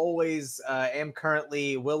am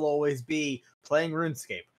currently, will always be playing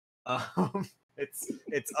RuneScape.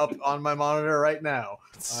 It's up on my monitor right now.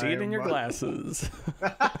 See it in your glasses.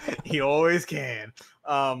 You always can.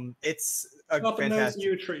 It's a fantastic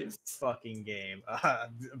new trees. Fucking game.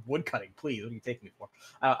 Woodcutting, please. What are you taking me for?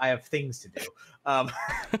 I have things to do.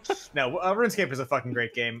 No, RuneScape is a fucking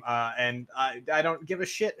great game, and I don't give a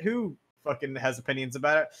shit who fucking has opinions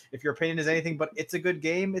about it. If your opinion is anything but it's a good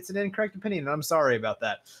game, it's an incorrect opinion, and I'm sorry about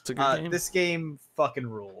that. It's a good game. This game fucking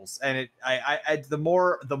rules, and the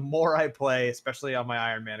more I play, especially on my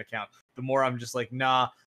Iron Man account, the more I'm just like, nah,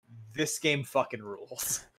 this game fucking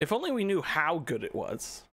rules. If only we knew how good it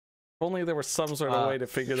was. If only there was some sort of way to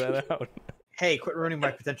figure that out. Hey, quit ruining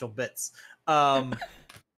my potential bits.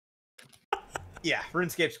 Yeah,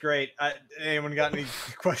 RuneScape's great. Anyone got any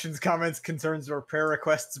questions, comments, concerns, or prayer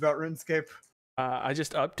requests about RuneScape? I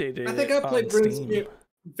just updated. I think I played RuneScape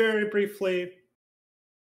very briefly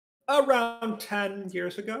around 10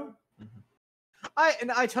 years ago.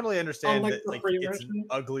 I totally understand that like it's an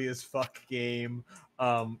ugly as fuck game.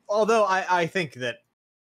 Although I think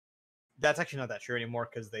that's actually not that true anymore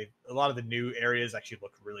because a lot of the new areas actually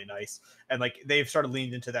look really nice, and like they've started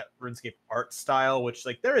leaning into that RuneScape art style, which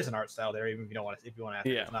like there is an art style there, even if you don't want to. If you want to ask,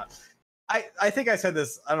 it's not. I think I said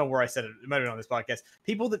this. I don't know where I said it. It might have been on this podcast.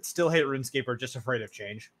 People that still hate RuneScape are just afraid of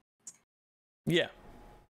change. Yeah.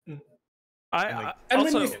 And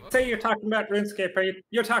when you say you're talking about RuneScape,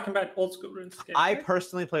 you're talking about old school RuneScape. I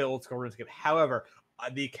personally play old school RuneScape. However,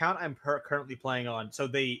 the account I'm currently playing on, so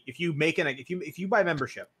if you buy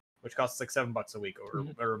membership, which costs like $7 a week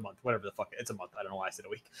or a month, whatever the fuck. It's a month. I don't know why I said a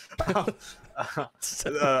week.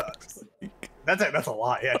 That's a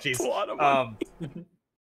lot. Yeah, jeez. That's a lot of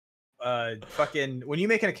money. Fucking when you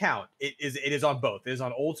make an account, it is on both. It is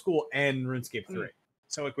on old school and RuneScape 3.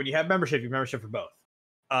 So like when you have membership, you have membership for both.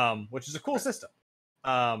 Which is a cool system.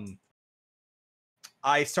 I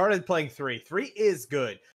started playing 3. 3 is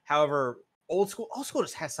good. However, old school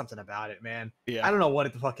just has something about it, man. Yeah. I don't know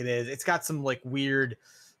what the fuck it is. It's got some like weird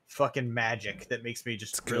fucking magic that makes me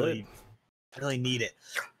just really need it.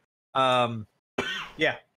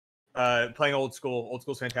 Yeah. Playing old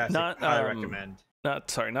school's fantastic. I recommend. Not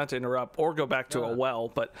to interrupt or go back to a well,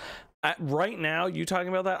 but right now, you talking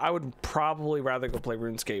about that, I would probably rather go play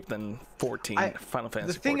RuneScape than Final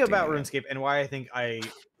Fantasy. The thing about RuneScape and why I think I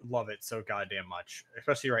love it so goddamn much,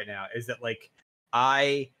 especially right now, is that like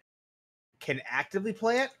I can actively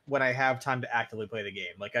play it when I have time to actively play the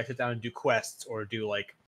game. Like I sit down and do quests or do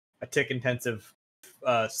like a tick intensive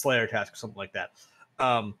Slayer task or something like that.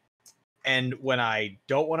 And when I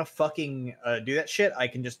don't want to fucking do that shit, I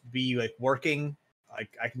can just be like working.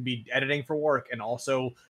 I can be editing for work and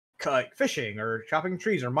also fishing or chopping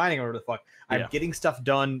trees or mining or whatever the fuck. I'm getting stuff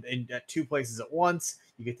done at 2 places at once.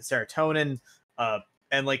 You get the serotonin,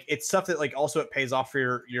 and like it's stuff that like also it pays off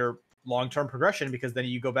for your long-term progression, because then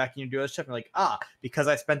you go back and you do other stuff and you're like, because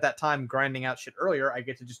I spent that time grinding out shit earlier, I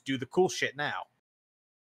get to just do the cool shit now.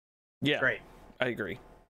 Yeah, great. I agree.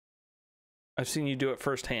 I've seen you do it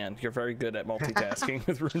firsthand. You're very good at multitasking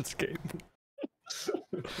with RuneScape.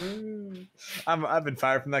 I've been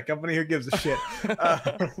fired from that company. Who gives a shit?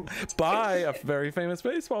 By a very famous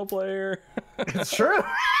baseball player. It's true.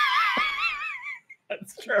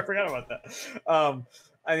 That's true. I forgot about that.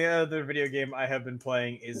 And the other video game I have been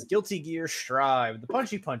playing is Guilty Gear Strive, the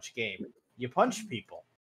punchy punch game. You punch people.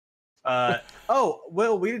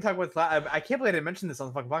 Well, we didn't talk about that. I can't believe I didn't mention this on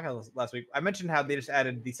the fucking podcast last week. I mentioned how they just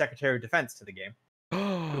added the Secretary of Defense to the game,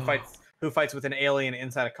 who fights with an alien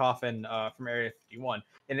inside a coffin from Area 51.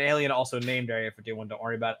 An alien also named Area 51. Don't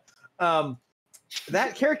worry about it.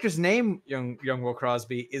 That character's name, young Will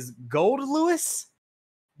Crosby, is Gold Lewis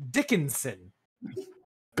Dickinson.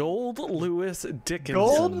 Gold Lewis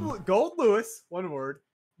Dickinson. Gold Lewis, one word.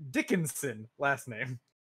 Dickinson, last name.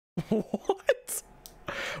 What?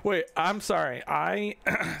 Wait, I'm sorry.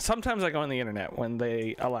 Sometimes I go on the internet when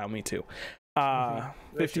they allow me to.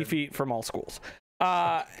 50 feet from all schools.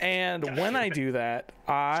 And when I do that,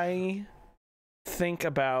 I think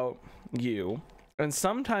about you. And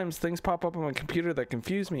sometimes things pop up on my computer that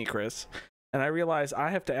confuse me, Chris. And I realize I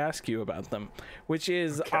have to ask you about them. Which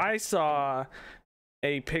is, I saw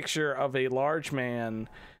a picture of a large man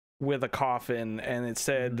with a coffin, and it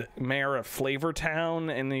said Mayor of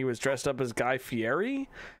Flavortown, and he was dressed up as Guy Fieri.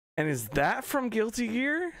 And is that from Guilty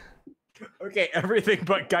Gear? Okay, everything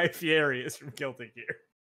but Guy Fieri is from Guilty Gear.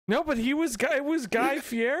 No, but it was Guy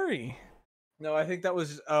Fieri. No, I think that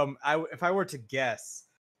was if I were to guess,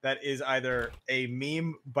 that is either a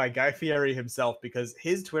meme by Guy Fieri himself, because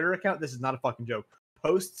his Twitter account, this is not a fucking joke,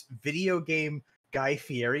 posts video game Guy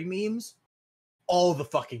Fieri memes all the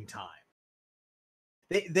fucking time.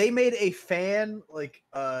 They made a fan like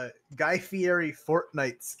Guy Fieri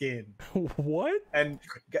Fortnite skin. What? And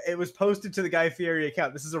it was posted to the Guy Fieri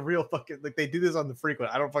account. This is a real fucking, like, they do this on the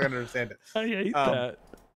frequent. I don't fucking understand it. I hate that.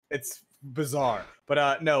 It's bizarre.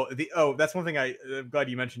 But no, that's one thing I'm glad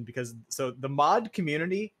you mentioned, because so the mod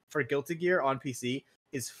community for Guilty Gear on PC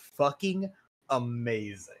is fucking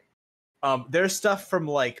amazing. There's stuff from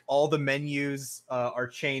like all the menus are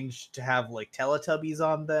changed to have like Teletubbies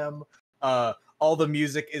on them. All the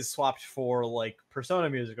music is swapped for like Persona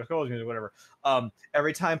music or Cole's music, whatever.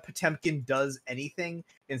 Every time Potemkin does anything,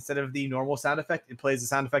 instead of the normal sound effect, it plays the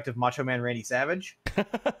sound effect of Macho Man Randy Savage.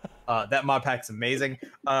 That mod pack's amazing.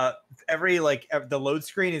 The load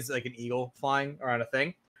screen is like an eagle flying around a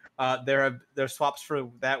thing. There are swaps for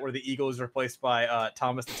that where the eagle is replaced by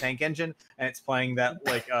Thomas the Tank Engine, and it's playing that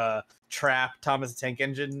like trap Thomas the Tank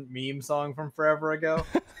Engine meme song from forever ago.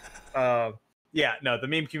 Yeah, no, the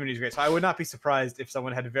meme community is great. So I would not be surprised if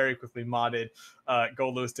someone had very quickly modded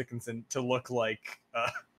Gold Lewis Dickinson to look like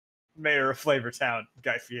Mayor of Flavortown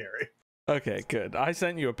Guy Fieri. Okay, good. I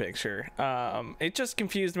sent you a picture. It just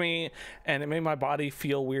confused me, and it made my body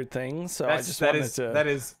feel weird things. So that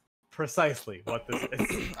is precisely what this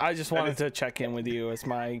is. I just wanted to check in with you as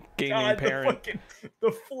my gaming parent.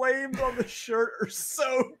 The flames on the shirt are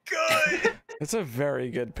so good. It's a very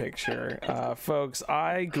good picture. Folks,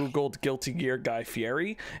 I googled Guilty Gear Guy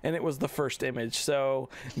Fieri, and it was the first image. So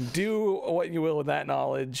do what you will with that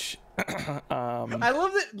knowledge. I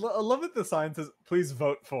love that the sign says, "Please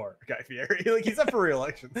vote for Guy Fieri." Like he's up for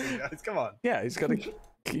re-election, so guys. Come on. Yeah, he's gonna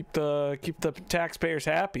keep the taxpayers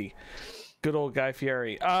happy. Good old Guy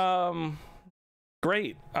Fieri.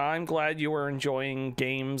 Great. I'm glad you were enjoying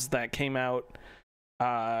games that came out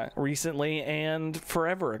recently and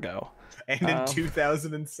forever ago. And in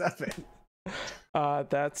 2007.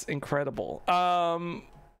 That's incredible.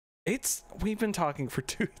 We've been talking for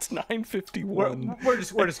it's 9:51.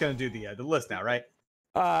 We're just gonna do the list now, right?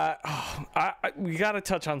 We got to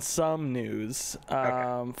touch on some news,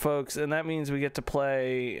 Okay. folks, and that means we get to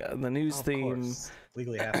play the news theme. Course.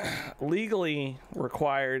 Legally happening. Legally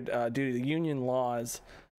required due to the union laws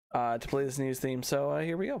to play this news theme. So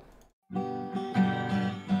here we go.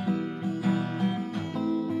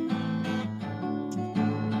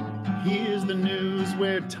 Here's the news.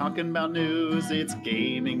 We're talking about news. It's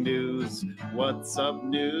gaming news. What's up,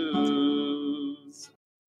 news?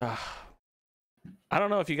 I don't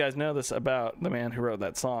know if you guys know this about the man who wrote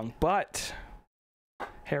that song, but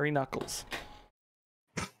Harry Knuckles.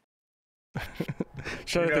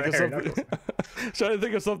 Trying to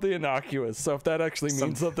think of something innocuous. So if that actually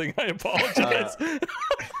means something, I apologize.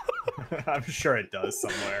 I'm sure it does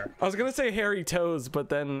somewhere. I was gonna say hairy toes, but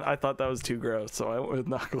then I thought that was too gross, so I went with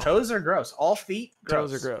Knuckles. Toes are gross. All feet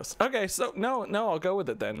gross. Toes are gross. Okay, so no, I'll go with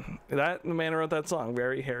it then. That the man who wrote that song,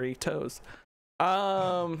 very hairy toes.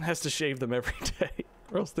 Has to shave them every day,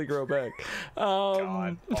 or else they grow back.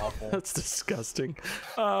 God, awful. That's disgusting.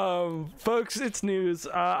 Folks, it's news.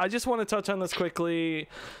 I just want to touch on this quickly.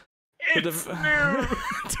 It's news.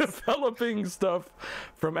 Developing stuff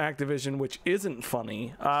from Activision, which isn't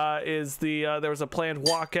funny, is there was a planned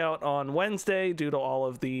walkout on Wednesday due to all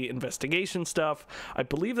of the investigation stuff. I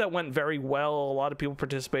believe that went very well. A lot of people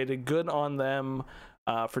participated. Good on them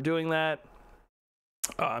for doing that.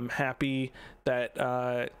 I'm happy that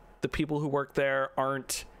the people who work there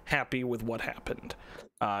aren't happy with what happened.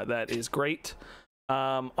 That is great.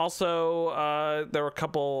 Also, there were a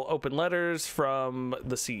couple open letters from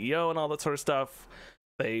the CEO and all that sort of stuff.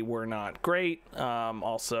 They were not great.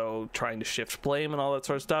 Also trying to shift blame and all that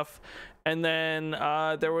sort of stuff. And then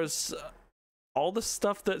there was all the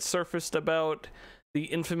stuff that surfaced about the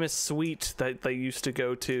infamous suite that they used to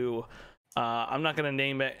go to. I'm not going to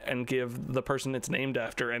name it and give the person it's named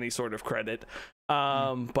after any sort of credit.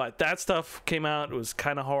 But that stuff came out. It was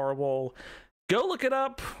kind of horrible. Go look it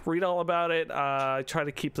up, read all about it. I try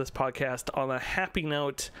to keep this podcast on a happy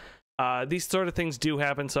note. These sort of things do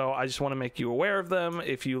happen, so I just want to make you aware of them.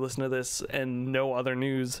 If you listen to this and no other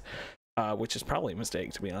news, which is probably a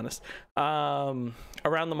mistake, to be honest. Around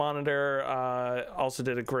the Monitor also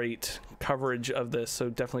did a great coverage of this, so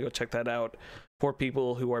definitely go check that out for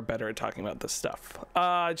people who are better at talking about this stuff.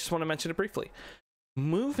 I just want to mention it briefly.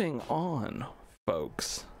 Moving on,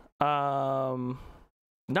 folks.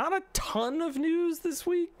 Not a ton of news this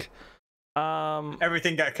week.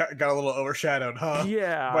 Everything got a little overshadowed, huh?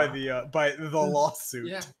 Yeah. By the lawsuit.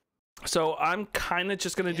 Yeah. So I'm kind of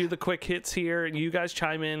just gonna do the quick hits here. You guys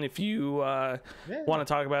chime in if you want to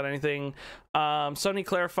talk about anything. Sony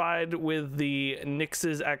clarified with the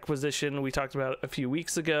Nix's acquisition we talked about a few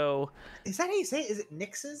weeks ago. Is that how you say it? Is it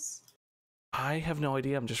Nix's? I have no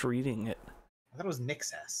idea. I'm just reading it. I thought it was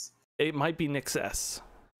Nix's. It might be Nix's.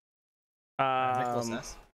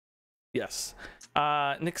 Nicholas. Yes.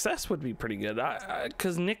 Nix's would be pretty good.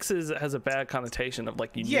 Because Nix's has a bad connotation of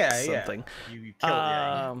like you nix something. You killed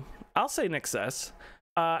it. I'll say Nix's.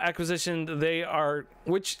 acquisition. They are,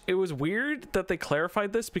 which it was weird that they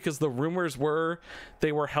clarified this because the rumors were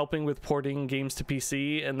they were helping with porting games to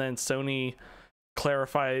PC, and then Sony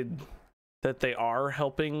clarified that they are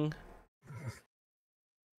helping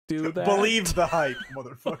do that. Believe the hype,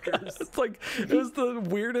 motherfuckers. It's like, it was the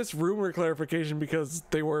weirdest rumor clarification because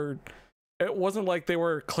it wasn't like they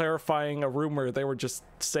were clarifying a rumor, they were just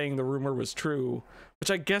saying the rumor was true,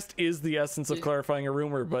 which I guess is the essence of clarifying a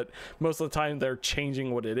rumor, but most of the time they're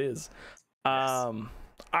changing what it is. Yes.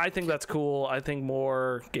 I think that's cool. I think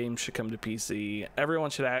more games should come to PC. Everyone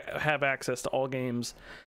should have access to all games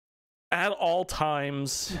at all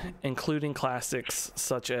times, including classics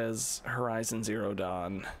such as Horizon Zero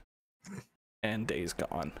Dawn and Days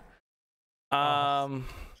Gone. Don't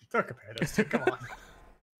compare those two, come on.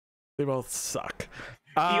 They both suck.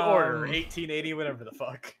 The Order, 1880, whatever the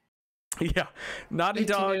fuck. Yeah, Naughty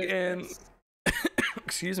Dog and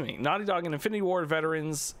excuse me, Naughty Dog and Infinity Ward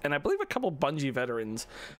veterans, and I believe a couple Bungie veterans,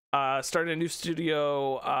 started a new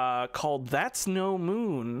studio called That's No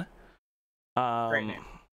Moon. Great name.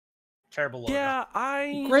 Terrible logo. Yeah,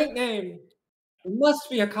 great name. It must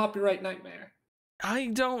be a copyright nightmare.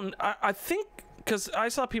 I think, because I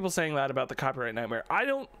saw people saying that about the copyright nightmare.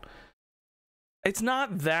 It's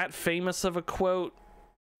not that famous of a quote.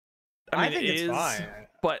 I mean, think it's fine.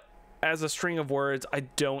 But as a string of words, I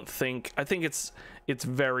think it's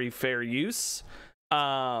very fair use.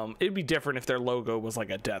 It'd be different if their logo was like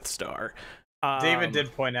a Death Star. David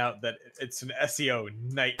did point out that it's an SEO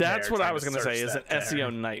nightmare. That's what I was going to say, is an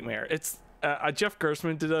SEO nightmare. It's Jeff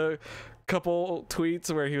Gerstmann did a couple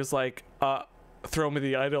tweets where he was like, throw me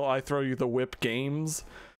the idol, I throw you the whip games,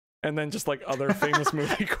 and then just like other famous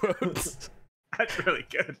movie quotes. That's really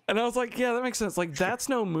good. And I was like, yeah, that makes sense. Like, That's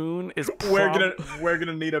No Moon is we're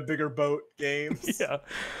gonna need a bigger boat games. Yeah.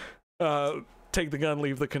 Take the gun,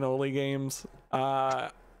 leave the cannoli games.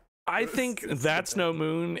 I think That's No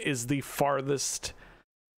Moon is the farthest.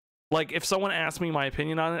 Like, if someone asked me my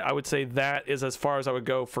opinion on it, I would say that is as far as I would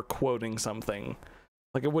go for quoting something.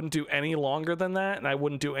 Like, I wouldn't do any longer than that, and I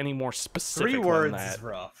wouldn't do any more specific 3 words than that. is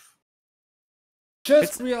rough.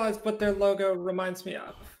 Just realized what their logo reminds me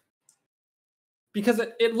of. Because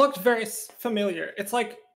it looked very familiar. It's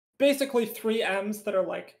like basically 3 M's that are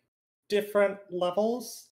like different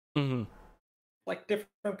levels. Mm-hmm. Like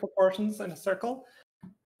different proportions in a circle.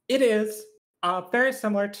 It is very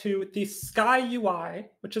similar to the Sky UI,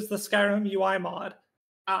 which is the Skyrim UI mod.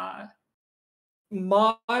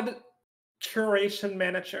 Mod curation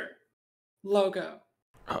manager logo.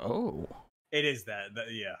 Oh. It is that.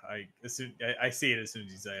 Yeah, I see it as soon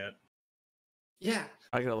as you say it. Yeah.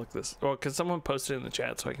 I gotta look this. Well, can someone post it in the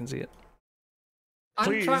chat so I can see it?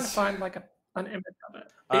 I'm trying to find like an image of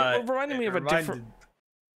it. It reminded me of a different.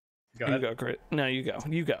 Go ahead. You go, Chris. No, you go.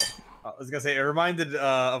 You go. I was gonna say, it reminded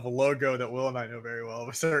of a logo that Will and I know very well, of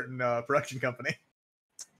a certain production company.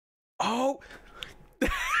 Oh,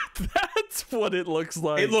 that's what it looks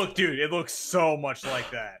like. It looks so much like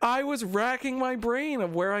that. I was racking my brain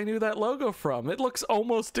of where I knew that logo from. It looks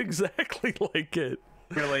almost exactly like it.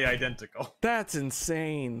 Really identical. That's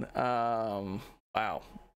insane. Wow.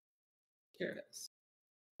 Here it is.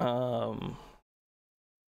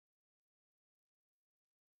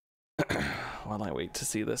 While I wait to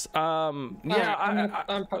see this. I'm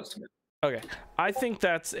posting it. Okay. I think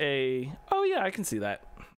that's a. Oh yeah, I can see that.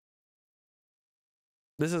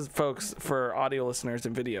 This is, folks, for audio listeners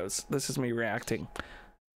and videos. This is me reacting.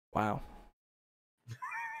 Wow.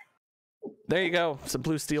 There you go. Some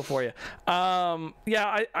blue steel for you.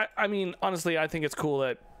 Yeah, I mean, honestly, I think it's cool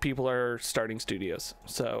that people are starting studios.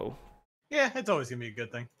 So yeah, it's always gonna be a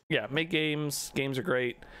good thing. Yeah, make games. Games are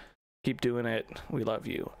great. Keep doing it. We love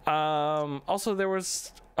you. Also, there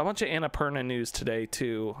was a bunch of Annapurna news today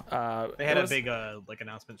too. They had a big like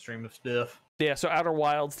announcement stream of stuff. Yeah, so Outer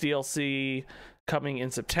Wilds DLC coming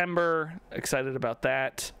in September. Excited about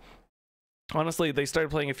that. Honestly, they started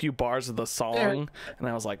playing a few bars of the song, and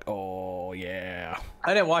I was like, "Oh yeah."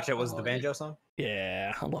 I didn't watch it. Was it the banjo song?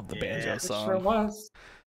 Yeah, I love the banjo song. It sure was.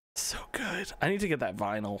 So good. I need to get that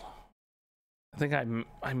vinyl. I think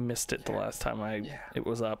I missed it the last time it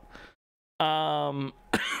was up. Man,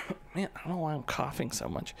 I don't know why I'm coughing so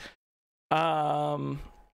much.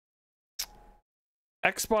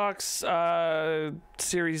 Xbox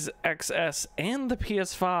Series XS and the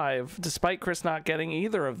PS5, despite Chris not getting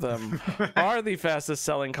either of them, are the fastest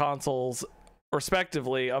selling consoles,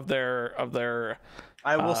 respectively, of their.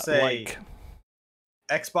 I will say,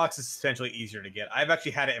 Xbox is essentially easier to get. I've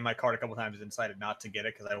actually had it in my cart a couple times and decided not to get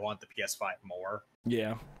it because I want the PS5 more.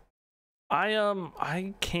 Yeah.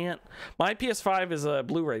 I can't. My PS5 is a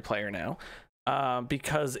Blu-ray player now.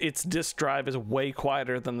 because its disk drive is way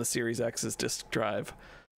quieter than the Series X's disk drive.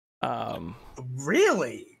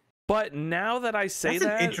 Really? But now that I say That's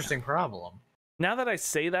that, an interesting problem. Now that I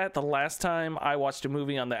say that, the last time I watched a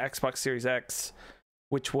movie on the Xbox Series X,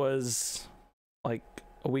 which was like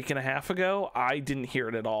a week and a half ago, I didn't hear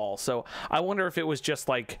it at all. So I wonder if it was just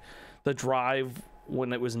like the drive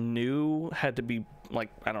when it was new had to be like,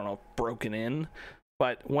 I don't know, broken in.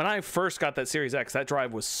 But when I first got that Series X, that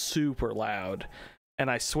drive was super loud, and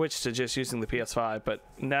I switched to just using the PS5. But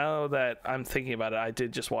now that I'm thinking about it, I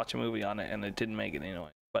did just watch a movie on it, and it didn't make it anyway.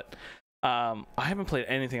 But I haven't played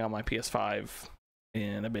anything on my PS5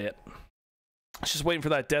 in a bit. I was just waiting for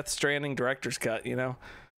that Death Stranding director's cut, you know?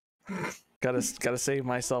 Gotta save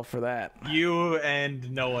myself for that. You and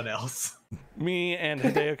no one else. Me and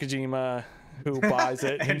Hideo Kojima, who buys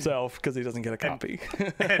it himself because he doesn't get a copy.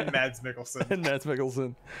 And Mads Mikkelsen. And Mads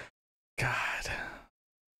Mikkelsen. God.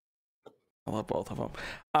 I love both of them.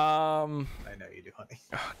 I know you do, honey.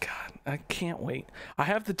 Oh God, I can't wait. I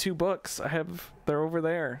have the 2 books. They're over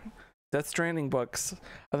there. Death Stranding books.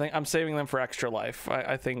 I think I'm saving them for Extra Life.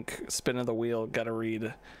 I think Spin of the Wheel got to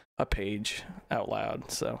read a page out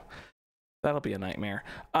loud, so that'll be a nightmare.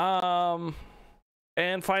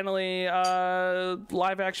 And finally,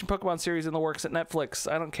 live action Pokemon series in the works at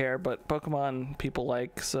Netflix. I don't care, but Pokemon people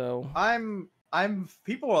like, so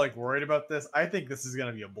people are like worried about this. I think this is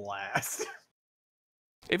gonna be a blast.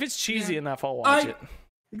 If it's cheesy enough, I'll watch it.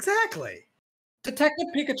 Exactly. Detective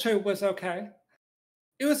Pikachu was okay.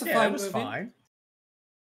 It was a fun movie. Fine.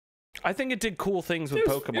 I think it did cool things with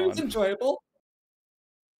Pokemon. It was enjoyable.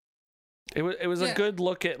 It was a good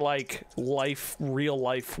look at like real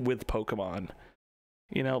life with Pokemon.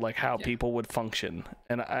 You know, like how people would function,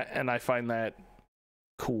 and I find that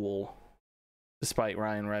cool, despite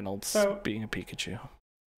Ryan Reynolds being a Pikachu.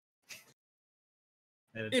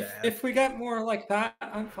 If we get more like that,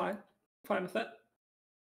 I'm fine. Fine with it.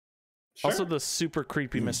 Sure. Also, the super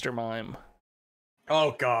creepy Mr. Mime.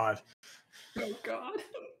 Oh God. Oh God.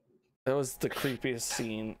 That was the creepiest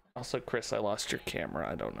scene. Also, Chris, I lost your camera.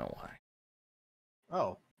 I don't know why.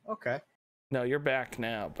 Oh, okay. No, you're back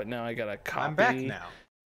now, but now I gotta copy. I'm back now.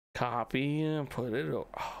 Copy and put it. Oh,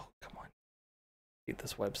 come on. I hate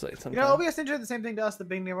this website sometimes. You know, OBS Ninja did the same thing to us at the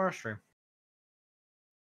beginning of our stream.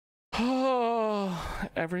 Oh,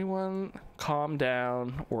 everyone, calm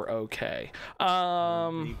down. We're okay.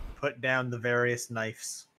 We put down the various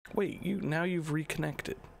knives. Wait, you've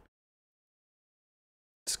reconnected.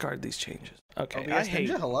 Discard these changes. Okay, OBS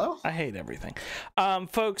Ninja, hello? I hate everything.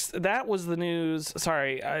 Folks, that was the news.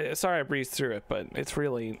 Sorry I breezed through it, but it's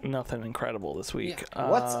really nothing incredible this week. Yeah.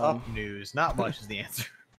 What's up, news? Not much is the answer.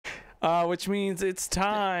 Which means it's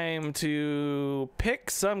time to pick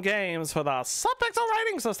some games for the Subpixel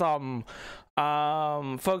rating system.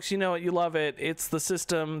 Folks, you know it, you love it. It's the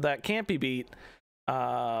system that can't be beat.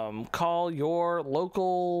 Call your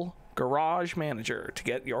local garage manager to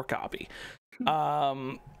get your copy. We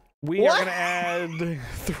are going to add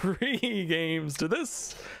 3 games to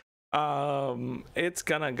this. It's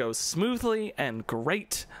going to go smoothly and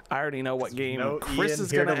great. I already know what game Chris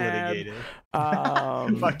is going to add.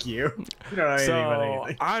 Fuck you. You don't know anything about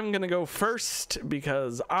anything. I'm going to go first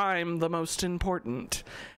because I'm the most important.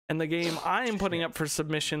 And the game I am putting up for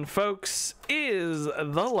submission, folks, is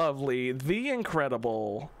the lovely, the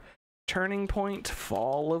incredible Turning Point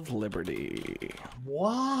Fall of Liberty.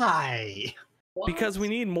 Why? Because we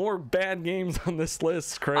need more bad games on this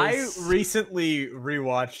list, Chris. I recently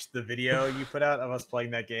rewatched the video you put out of us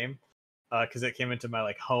playing that game because it came into my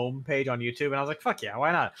like home page on YouTube, and I was like, "Fuck yeah,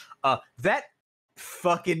 why not?" That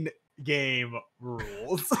fucking game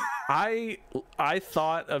rules. I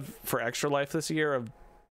thought of for Extra Life this year of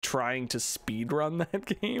trying to speed run that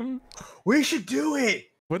game. We should do it.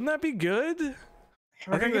 Wouldn't that be good?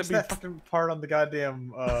 I think it's that fucking part on the goddamn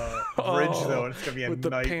bridge though, and it's gonna be a with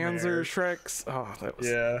nightmare. The Panzer Shreks. Oh, that was.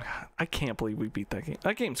 Yeah. I can't believe we beat that game.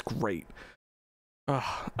 That game's great.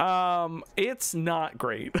 It's not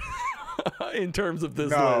great in terms of this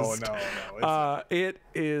list. No. It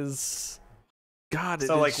is. God,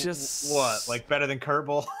 so it's like, just what? Like better than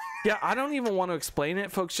Kerbal? Yeah, I don't even want to explain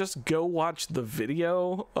it, folks. Just go watch the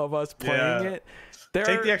video of us playing it.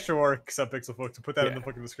 Take the extra work, Subpixel folks, and put that in the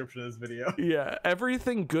fucking description of this video. Yeah,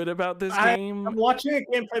 everything good about this game. I'm watching a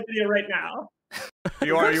gameplay video right now.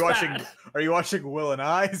 Are you watching Will and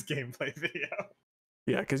I's gameplay video?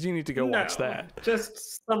 Yeah, because you need to go watch that.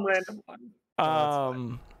 Just some random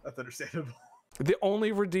one. That's understandable. The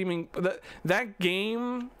only redeeming that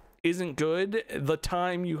game isn't good. The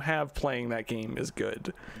time you have playing that game is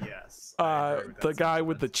good. Yes. The guy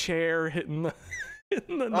with the chair hitting the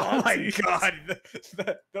The Oh my Nazis. god,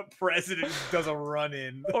 the president does a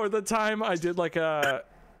run-in. Or the time I did like a...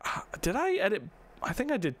 Did I edit... I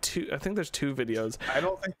think I did two. I think there's 2 videos. I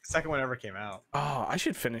don't think the second one ever came out. Oh, I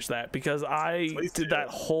should finish that because I Please did do. that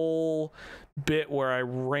whole bit where I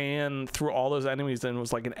ran through all those enemies and it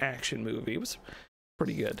was like an action movie. It was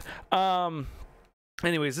pretty good.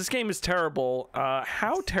 Anyways, this game is terrible.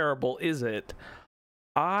 How terrible is it?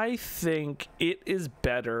 I think it is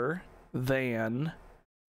better than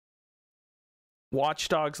Watch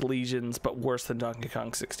Dogs Legions, but worse than Donkey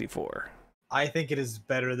Kong 64. I think it is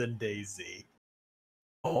better than DayZ.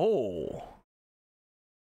 Oh,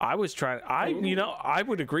 I was trying. I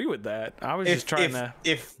would agree with that. I was just trying to.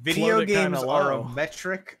 If video games are low. a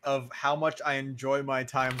metric of how much I enjoy my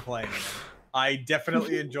time playing them, I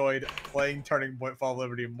definitely enjoyed playing Turning Point Fall of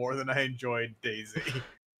Liberty more than I enjoyed DayZ.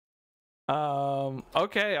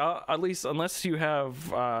 Okay. At least unless you have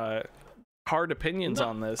hard opinions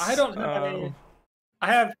on this. I don't have any. I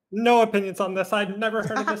have no opinions on this. I'd never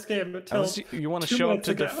heard of this game until you want to 2 show up minutes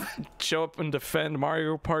to ago. show up and defend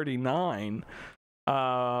Mario Party 9.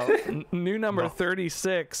 New number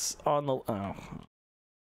 36 on the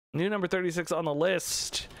new number 36 on the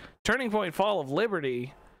list. Turning Point Fall of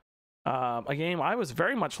Liberty. A game I was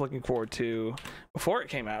very much looking forward to before it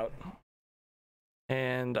came out,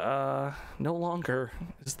 and no longer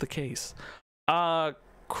is the case.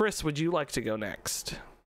 Chris, would you like to go next?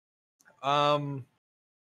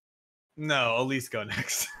 No, Elise, go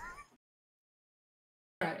next.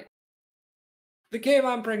 Right. The game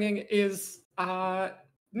I'm bringing is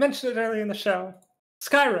mentioned it earlier in the show,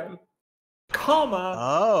 Skyrim,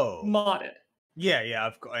 modded.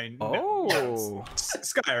 Yeah, Oh.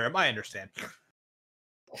 Skyrim, I understand.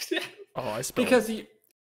 Oh, I spelled. Because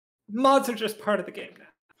mods are just part of the game now.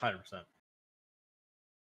 100%.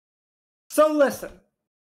 So listen,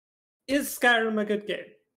 is Skyrim a good game?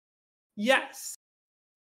 Yes.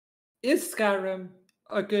 Is Skyrim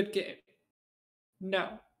a good game?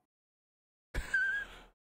 No.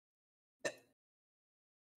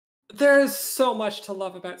 There is so much to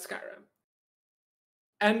love about Skyrim.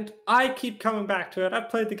 And I keep coming back to it. I've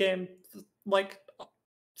played the game like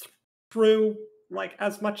through like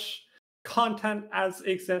as much content as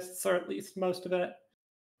exists, or at least most of it,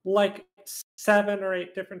 like 7 or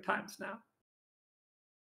 8 different times now.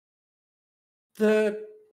 The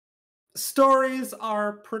stories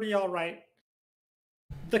are pretty alright.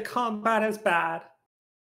 The combat is bad.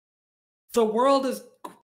 The world is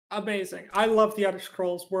amazing. I love the Outer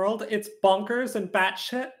Scrolls world. It's bonkers and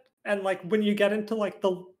batshit. And like when you get into like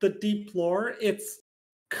the deep lore, it's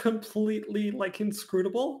completely like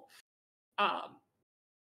inscrutable.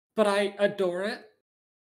 But I adore it.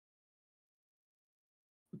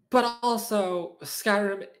 But also,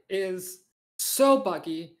 Skyrim is so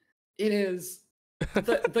buggy. It is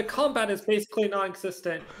the combat is basically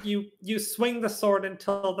non-existent. You swing the sword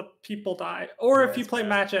until the people die, or if you play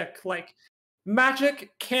magic, like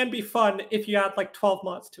magic can be fun if you add like 12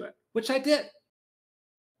 mods to it, which I did,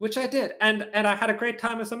 and I had a great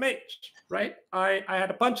time as a mage. Right, I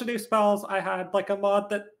had a bunch of new spells. I had like a mod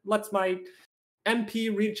that lets my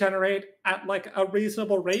MP regenerate at like a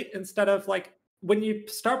reasonable rate, instead of like when you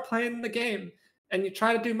start playing the game and you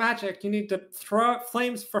try to do magic, you need to throw out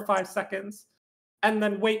flames for 5 seconds and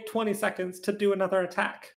then wait 20 seconds to do another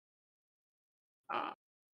attack.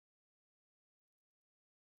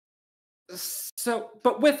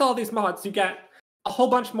 But with all these mods, you get a whole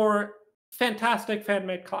bunch more fantastic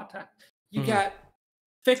fan-made content. You get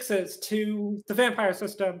fixes to the vampire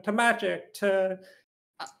system, to magic, to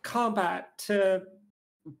combat, to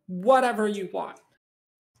whatever you want.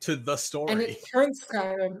 To the story. And it turns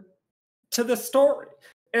Skyrim to the story.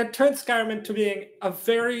 And it turns Skyrim into being a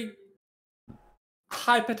very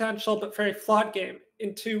high potential but very flawed game,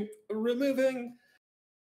 into removing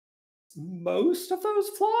most of those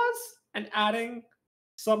flaws and adding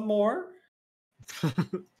some more.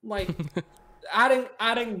 Like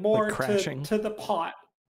adding more like to the pot.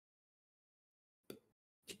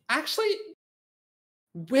 Actually,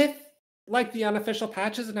 with like the unofficial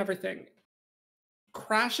patches and everything,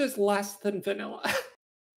 crashes less than vanilla.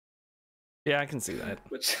 Yeah, I can see that.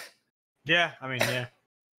 Which, yeah, I mean, yeah.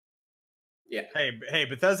 Yeah. Hey,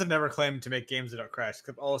 Bethesda never claimed to make games that don't crash,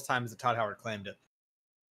 except all those times that Todd Howard claimed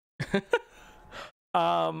it.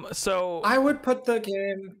 So I would put the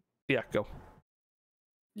game. Yeah, go.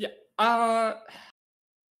 Yeah. God,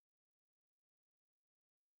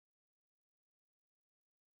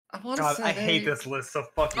 I hate this list so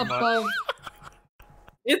fucking much.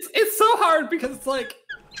 It's so hard because it's like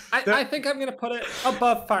I think I'm gonna put it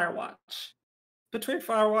above Firewatch. Between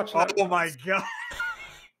Firewatch and oh my god.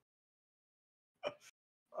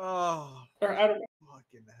 Oh, Or I don't know.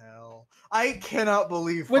 fucking hell! I cannot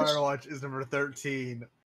believe Firewatch is number 13.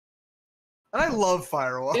 And I love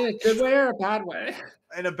Firewatch. In a good way or a bad way?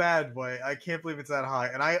 In a bad way. I can't believe it's that high.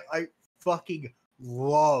 And I fucking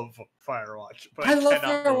love Firewatch. But I love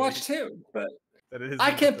Firewatch too, but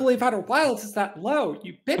I can't believe Outer Wilds is that low,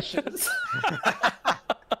 you bitches.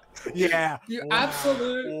 Yeah. You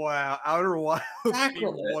absolute. Wow. Outer Wilds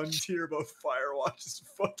Sacrilege. being one tier above Firewatch is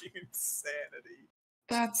fucking insanity.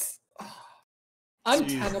 That's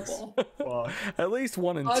untenable. At least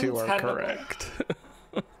 1 and 2 are correct.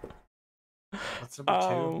 What's number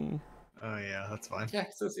 2? Oh yeah, that's fine. Yeah,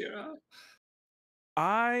 it's a 0.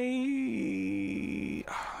 I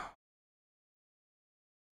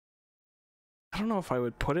don't know if I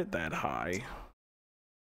would put it that high.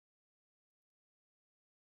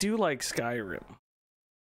 Do like Skyrim.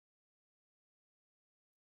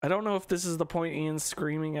 I don't know if this is the point Ian's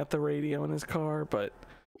screaming at the radio in his car, but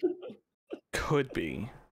could be.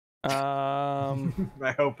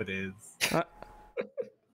 I hope it is.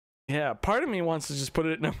 Yeah, part of me wants to just put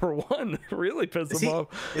it at number 1. Really piss him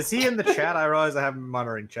off. Is he in the chat? I realize I haven't been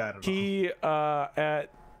monitoring chat. He when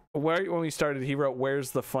we started, he wrote, "Where's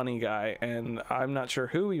the funny guy?" And I'm not sure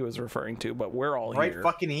who he was referring to, but we're all right here.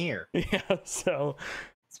 Fucking here. Yeah, so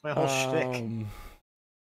it's my whole shtick.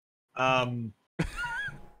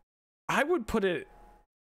 I would put it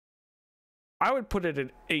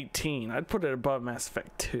at 18. I'd put it above Mass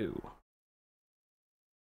Effect 2.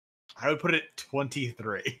 I would put it at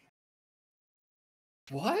 23.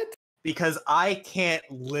 What? Because I can't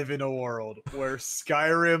live in a world where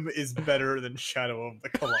Skyrim is better than Shadow of the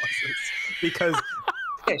Colossus. Because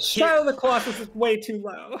Shadow of the Colossus is way too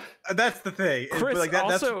low. That's the thing. Chris, like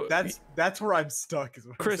also, that's where I'm stuck. Is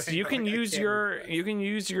what Chris, I'm saying. you can use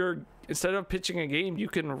your instead of pitching a game, you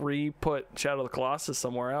can re-put Shadow of the Colossus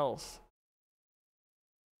somewhere else.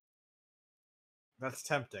 That's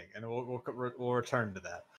tempting, and we'll return to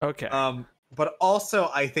that. Okay. But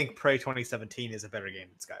also, I think Prey 2017 is a better game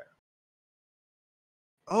than Skyrim.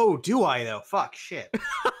 Oh, do I though? Fuck, shit.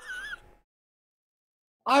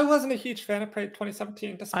 I wasn't a huge fan of Prey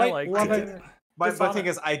 2017, despite loving it. My thing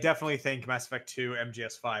is, I definitely think Mass Effect 2,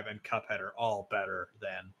 MGS5, and Cuphead are all better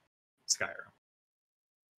than Skyrim.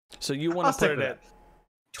 So you want to put it at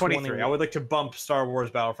 23. I would like to bump Star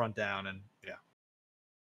Wars Battlefront down, and yeah.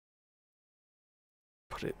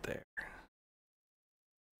 Put it there.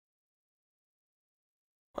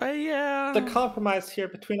 Well, yeah. The compromise here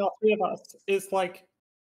between all three of us is like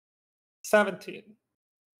 17.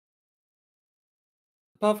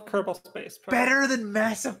 Above Kerbal Space Program. Better than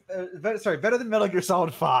better than Metal Gear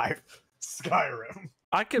Solid 5. Skyrim.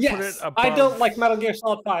 I could put it above. I don't like Metal Gear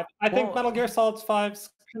Solid 5. I think Metal Gear Solid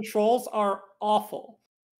 5's controls are awful.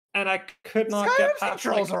 And I could not get past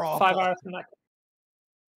like 5 hours in that.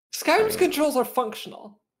 Skyrim's controls are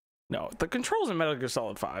functional. No, the controls in Metal Gear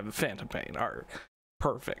Solid 5, the Phantom Pain, are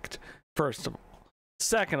perfect. First of all.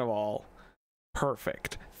 Second of all,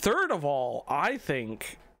 perfect. Third of all, I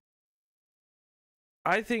think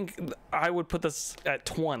I would put this at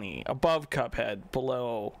 20, above Cuphead,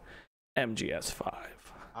 below MGS5.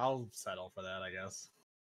 I'll settle for that, I guess.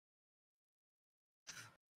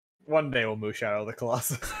 One day we'll move Shadow of the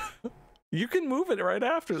Colossus. You can move it right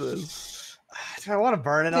after this. Do I want to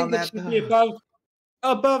burn it on that? Should be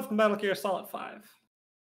above Metal Gear Solid 5.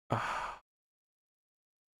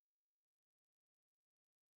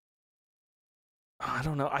 I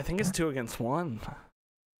don't know. I think it's 2 against 1.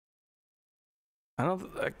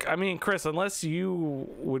 I mean, Chris, unless you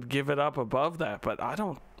would give it up above that, but I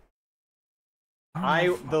don't.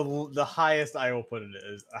 The highest I will put it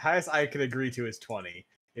is the highest I could agree to is 20.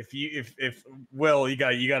 If Will, you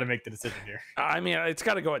got to make the decision here. I mean, it's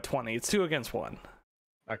got to go at 20. It's 2 against 1.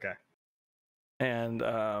 Okay. And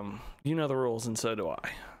you know the rules, and so do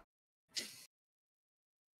I.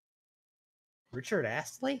 Richard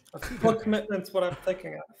Astley? What commitment's what I'm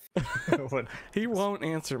thinking of? He won't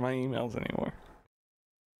answer my emails anymore.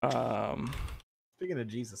 Speaking of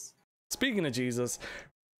Jesus,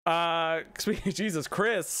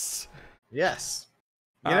 Chris. Yes.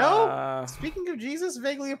 You know, speaking of Jesus,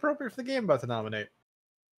 vaguely appropriate for the game I'm about to nominate.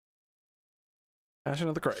 Passion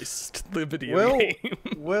of the Christ, the video game.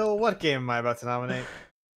 Will, what game am I about to nominate?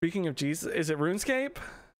 Speaking of Jesus, is it RuneScape?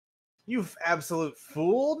 You absolute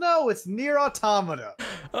fool! No, it's Nier Automata.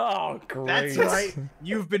 Oh, great! That's right.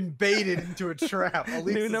 You've been baited into a trap.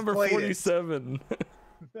 New number 47.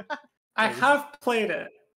 I have played it.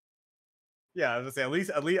 Yeah, I was gonna say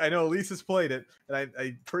Elise. I know Elise has played it, and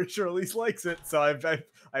I'm pretty sure Elise likes it. So I've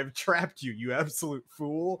trapped you, you absolute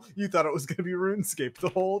fool. You thought it was gonna be RuneScape the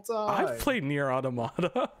whole time. I've played Nier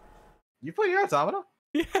Automata. You played Nier Automata?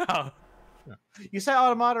 Yeah. You say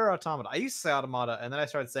automata or automata? I used to say automata, and then I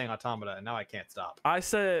started saying automata, and now I can't stop. I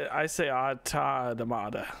say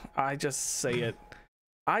automata. I just say it.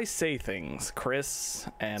 I say things, Chris,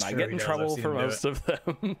 and I get in trouble for most of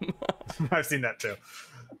them. I've seen that too.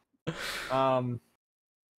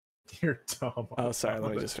 You're dumb. Oh, sorry.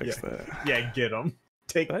 Let me just fix that. Yeah, get him.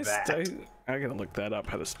 Take that. I gotta look that up.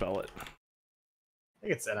 How to spell it? I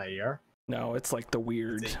think it's NIER. No, it's like the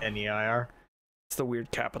weird. It's NEIR. It's the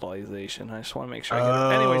weird capitalization. I just want to make sure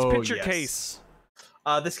I get it. Anyways, picture case.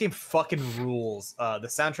 This game fucking rules. The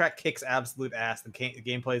soundtrack kicks absolute ass. The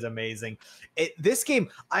gameplay is amazing. This game,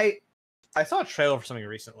 I saw a trailer for something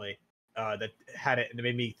recently that had it, and it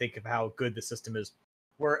made me think of how good the system is.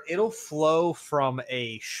 Where it'll flow from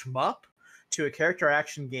a shmup to a character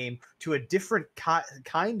action game to a different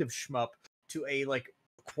kind of shmup to a like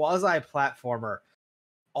quasi platformer,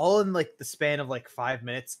 all in like the span of like 5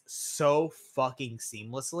 minutes, so fucking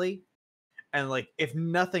seamlessly. And like, if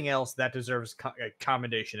nothing else, that deserves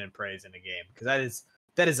commendation and praise in a game, because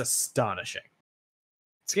that is astonishing.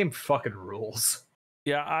 This game fucking rules.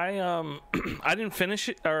 Yeah, I didn't finish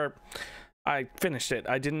it, or I finished it.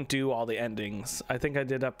 I didn't do all the endings. I think I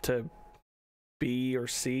did up to B or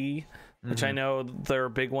C, which I know there are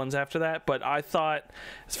big ones after that. But I thought,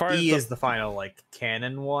 as far as E is the final like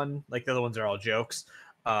canon one. Like the other ones are all jokes.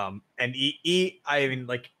 And I mean,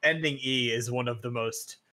 like ending E is one of the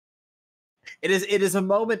most. It is a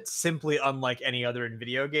moment simply unlike any other in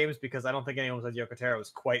video games, because I don't think anyone with Yoko Taro was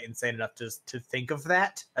quite insane enough to think of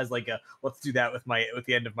that as like a let's do that with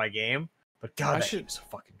the end of my game. But God, that game's so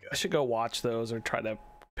fucking good. I should go watch those or try to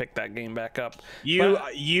pick that game back up.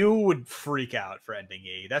 You would freak out for ending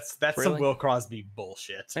E. That's really? Some Will Crosby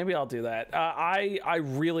bullshit. Maybe I'll do that. I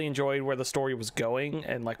really enjoyed where the story was going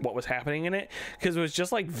and like what was happening in it, because it was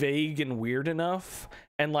just like vague and weird enough,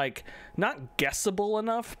 and like not guessable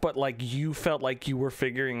enough, but like you felt like you were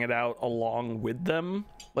figuring it out along with them,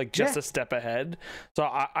 like just a step ahead. So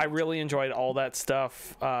I really enjoyed all that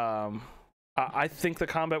stuff. I think the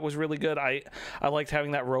combat was really good. I liked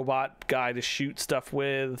having that robot guy to shoot stuff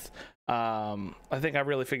with. I think I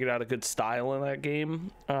really figured out a good style in that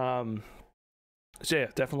game. So yeah,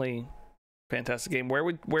 definitely fantastic game. Where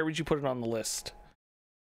would you put it on the list?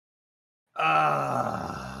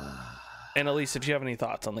 And Elise, if you have any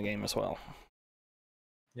thoughts on the game as well.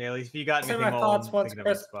 Yeah, at least if you got anything. My thoughts once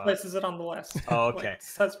Chris places it on the list. Oh, okay.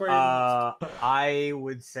 That's where I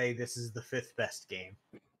would say this is the 5th best game.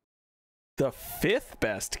 The 5th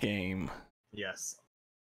best game? Yes.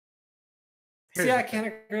 I can't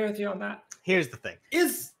agree with you on that. Here's the thing: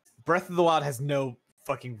 Breath of the Wild has no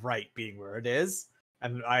fucking right being where it is,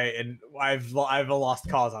 and I've a lost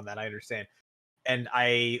cause on that. I understand, and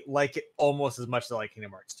I like it almost as much as I like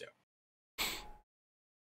Kingdom Hearts 2.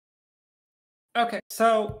 Okay,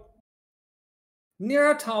 so Nier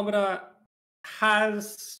Automata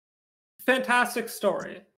has fantastic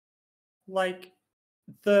story, like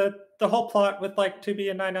the whole plot with like 2B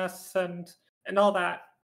and 9S and all that,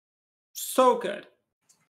 so good.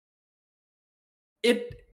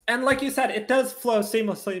 And like you said, it does flow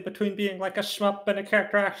seamlessly between being like a shmup and a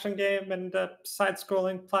character action game and a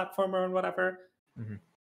side-scrolling platformer and whatever. Mm-hmm.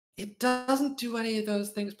 It doesn't do any of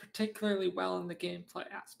those things particularly well in the gameplay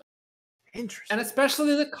aspect. Interesting. And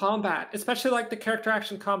especially the combat, especially like the character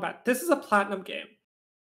action combat. This is a Platinum game,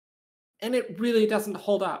 and it really doesn't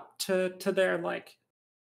hold up to their like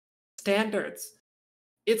standards.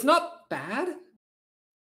 It's not bad.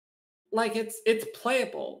 Like it's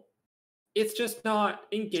playable. It's just not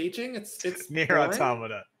engaging. It's Nier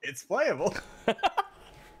Automata. It's playable.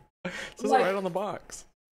 This is right on the box.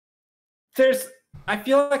 I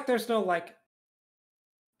feel like there's no like.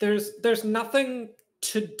 There's nothing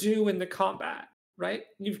to do in the combat, right?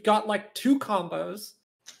 You've got like 2 combos.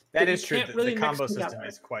 That is true. The combo system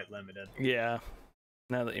is quite limited. Yeah.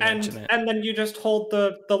 Now that you mention it. And then you just hold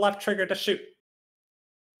the left trigger to shoot.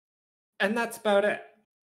 And that's about it.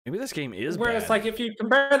 Maybe this game is Whereas bad. like if you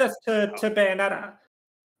compare this to Bayonetta,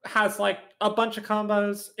 has like a bunch of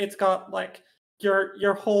combos. It's got like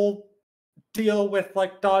your whole deal with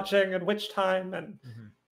like dodging and witch time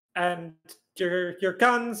and your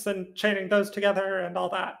guns and chaining those together and all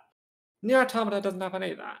that. Nier Automata doesn't have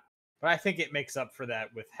any of that. But I think it makes up for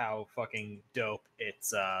that with how fucking dope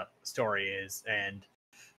its story is, and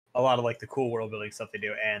a lot of like the cool world building stuff they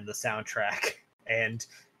do, and the soundtrack, and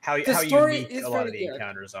how unique a lot of the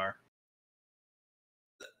encounters are.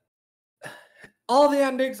 All the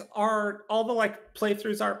endings are, all the like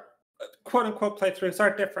playthroughs are, quote unquote playthroughs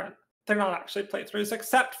are different. They're not actually playthroughs,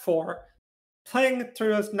 except for playing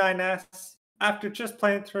through as 9S after just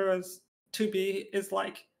playing through as 2B is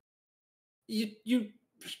like, you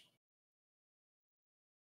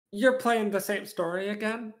you're playing the same story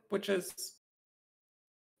again, which is.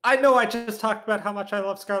 I know I just talked about how much I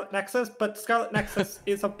love Scarlet Nexus, but Scarlet Nexus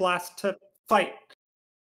is a blast to fight.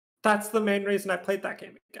 That's the main reason I played that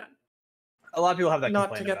game again. A lot of people have that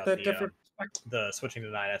Not complaint to get about the different the switching to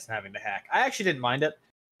 9S and having to hack. I actually didn't mind it,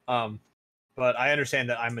 but I understand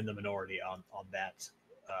that I'm in the minority on that.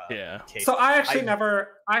 Case. So I actually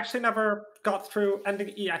never got through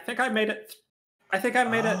ending E. I think I made it.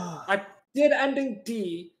 I did ending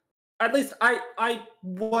D. At least I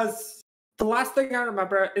was. The last thing I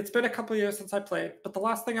remember, it's been a couple years since I played, but the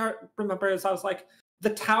last thing I remember is I was like, the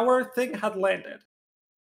tower thing had landed.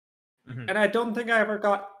 And I don't think I ever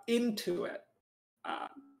got into it. But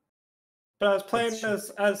I was playing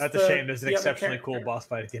as that's a shame. There's an exceptionally cool boss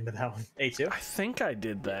fight at the end of that one. A2? I think I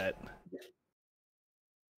did that.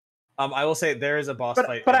 I will say there is a boss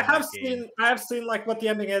fight. But I have seen like what the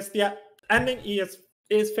ending is. The ending E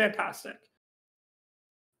is fantastic.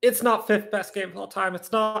 It's not 5th best game of all time.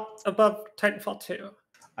 It's not above Titanfall 2.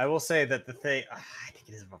 I will say that the thing... I think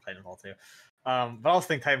it is above Titanfall 2. But I also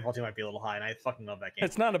think Titanfall 2 might be a little high, and I fucking love that game.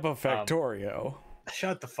 It's not above Factorio.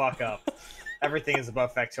 Shut the fuck up. Everything is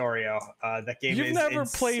above Factorio. That game You've is never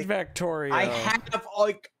insane. played Factorio. I have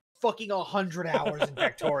like fucking 100 hours in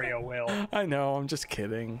Factorio, Will. I know, I'm just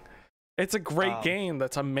kidding. It's a great game.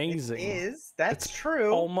 That's amazing. It is. That's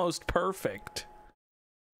true. Almost perfect.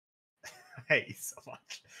 I hate you so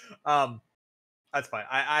much. That's fine.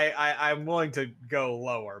 I'm willing to go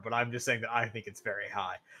lower, but I'm just saying that I think it's very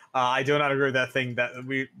high. I do not agree with that thing that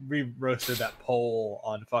we roasted that poll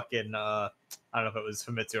on fucking I don't know if it was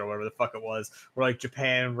Famitsu or whatever the fuck it was, where like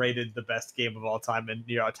Japan rated the best game of all time and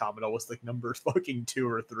Nier Automata was like number fucking 2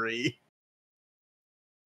 or 3.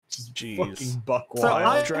 Jeez. Fucking buck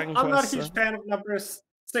wild. So I'm not a huge fan of numbers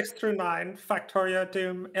 6 through 9, Factorio,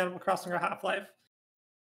 Doom, Animal Crossing, or Half-Life.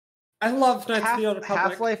 I love Knights of the Old Republic.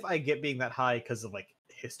 Half-Life I get being that high because of like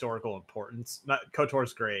historical importance.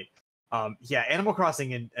 KOTOR's great. Yeah, Animal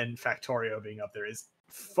Crossing and Factorio being up there is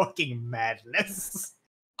fucking madness.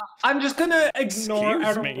 I'm just gonna ignore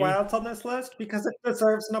Outer Wilds on this list because it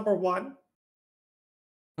deserves number 1.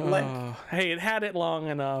 Hey, it had it long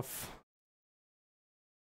enough.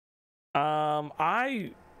 But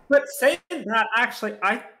saying that, actually,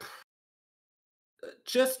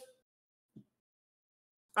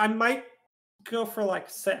 I might go for like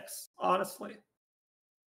 6, honestly.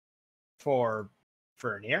 For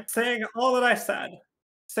Nier? Saying all that I said,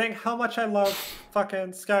 saying how much I love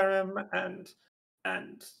fucking Skyrim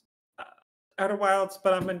and Outer Wilds,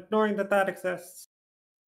 but I'm ignoring that exists.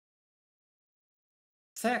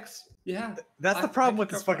 6, yeah. That's the problem with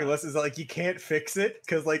this fucking list is that like you can't fix it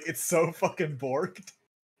because like it's so fucking borked.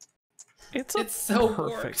 It's so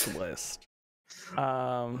perfect list.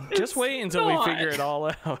 Just wait until we figure it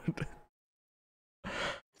all out.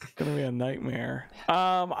 It's gonna be a nightmare.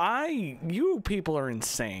 You people are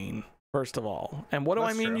insane, first of all. And what do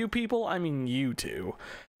I mean, true. You people? I mean you two.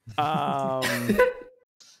 No,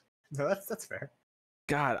 that's fair.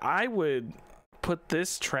 God, I would put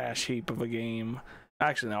this trash heap of a game.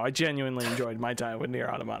 Actually, no, I genuinely enjoyed my time with Nier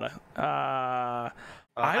Automata.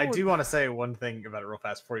 I do want to say one thing about it real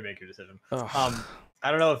fast before you make your decision. I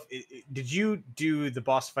don't know if did you do the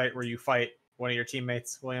boss fight where you fight one of your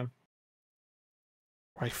teammates, William?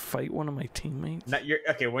 I fight one of my teammates? Not your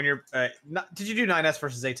okay. When you're did you do 9S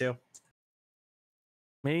versus A2?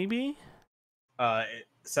 Maybe.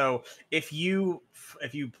 So if you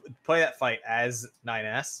play that fight as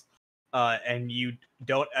 9S, and you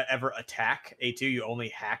don't ever attack A2, you only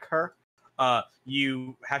hack her.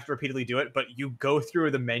 You have to repeatedly do it, but you go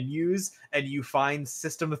through the menus and you find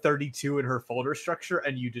System 32 in her folder structure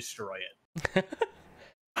and you destroy it.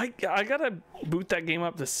 I gotta boot that game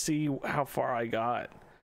up to see how far I got.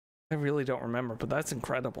 I really don't remember, but that's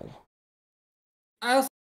incredible. I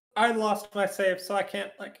lost my save, so I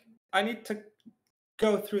can't I need to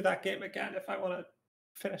go through that game again if I want to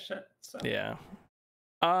finish it. So yeah.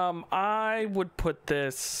 I would put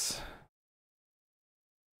this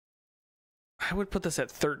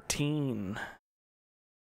at 13.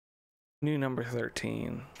 New number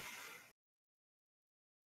 13.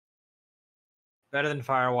 Better than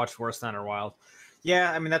Firewatch, worse than Outer Wild.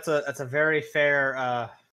 Yeah, I mean that's a very fair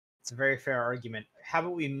argument. How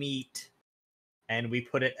about we meet and we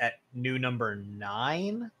put it at new number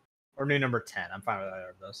 9 or new number 10? I'm fine with either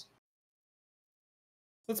of those.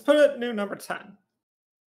 Let's put it new number 10.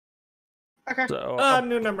 Okay. So,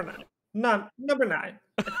 new number 9. No, number 9.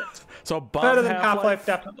 So above better than Half-Life,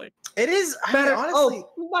 definitely. It is better. Honestly,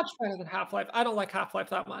 much better than Half-Life. I don't like Half-Life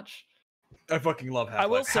that much. I fucking love Half-Life. I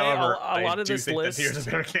will say However, a lot of do this think list that here's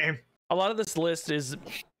a better game. a lot of this list is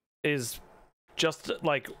just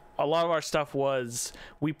like a lot of our stuff was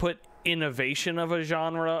we put innovation of a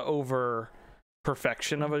genre over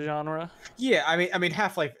perfection of a genre. Yeah, I mean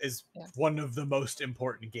Half-Life is one of the most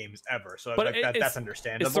important games ever, so but like, that's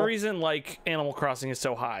understandable. It's the reason like Animal Crossing is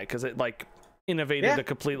so high, because it like innovated a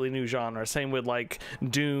completely new genre. Same with like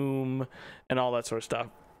Doom and all that sort of stuff.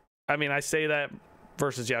 I mean, I say that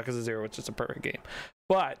versus Yakuza 0, which is a perfect game,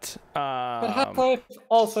 but Half-Life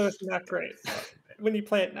also isn't that great when you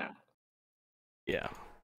play it now. Yeah,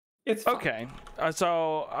 it's fun. Okay.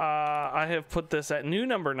 So I have put this at new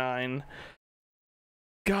number 9.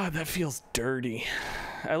 God, that feels dirty.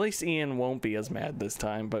 At least Ian won't be as mad this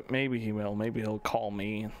time, but maybe he will. Maybe he'll call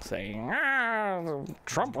me and say,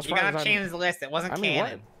 Trump was president. You gotta change the list. It wasn't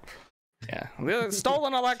canon. Yeah, the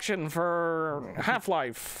stolen election for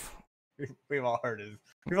Half-Life. We've all heard his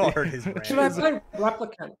rant. Should I play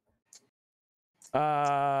Replicant?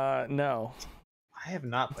 No. I have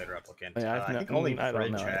not played Replicant. Yeah, I think only I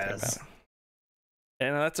don't know has.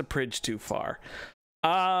 And that's a bridge too far.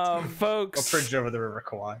 Folks. A bridge over the river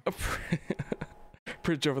Kawhi.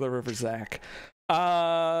 Bridge over the river Zach.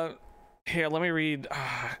 Here, let me read.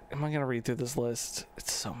 Am I gonna read through this list?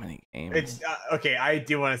 It's so many games. It's okay. I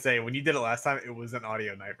do want to say, when you did it last time, it was an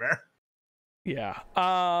audio nightmare. Yeah.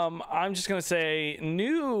 I'm just gonna say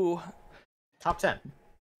new top 10.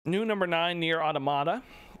 New number 9, Nier Automata.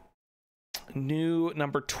 New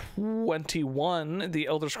number 21, The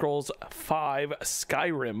Elder Scrolls 5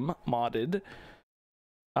 Skyrim modded.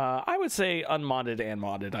 I would say unmodded and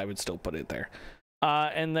modded. I would still put it there.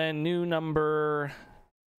 And then new number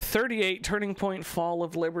 38, Turning Point Fall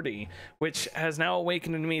of Liberty, which has now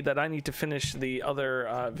awakened in me that I need to finish the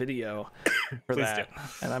other video for that.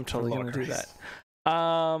 And I'm totally going to do that.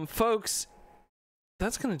 Folks,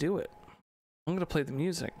 that's going to do it. I'm going to play the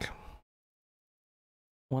music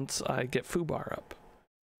once I get Foobar up.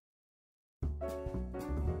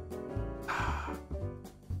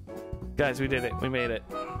 Guys, we did it. We made it.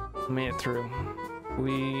 We made it through.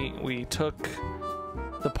 We took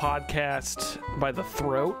the podcast by the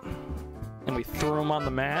throat and we threw him on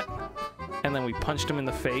the mat, and then we punched him in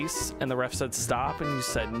the face, and the ref said stop, and you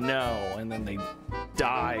said no, and then they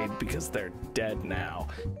died because they're dead now.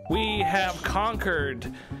 We have conquered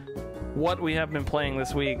what we have been playing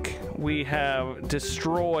this week. We have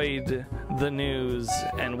destroyed the news,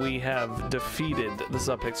 and we have defeated the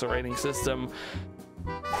Subpixel rating system.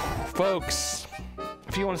 Folks,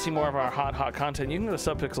 if you want to see more of our hot content, you can go to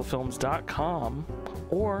subpixelfilms.com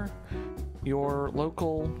or your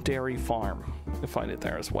local dairy farm. You'll find it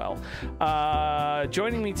there as well.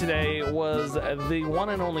 Joining me today was the one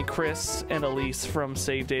and only Chris and Elise from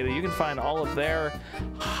SaveData. You can find all of their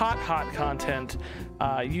hot content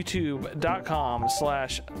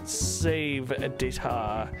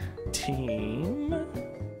youtube.com/SaveData team,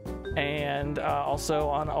 and also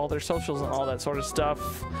on all their socials and all that sort of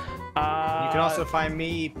stuff. You can also find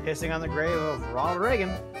me pissing on the grave of Ronald Reagan.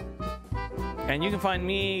 And you can find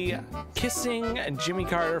me kissing Jimmy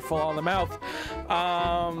Carter full on the mouth.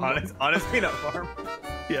 On his peanut farm.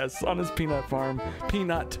 Yes, on his peanut farm.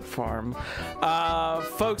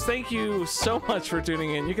 Folks, thank you so much for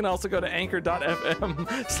tuning in. You can also go to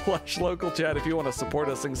anchor.fm/local chat if you want to support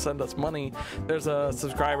us and send us money. There's a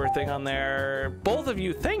subscriber thing on there. Both of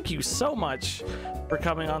you, thank you so much for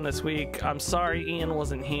coming on this week. I'm sorry Ian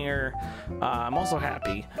wasn't here. I'm also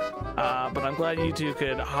happy. But I'm glad you two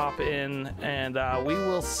could hop in, and we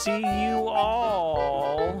will see you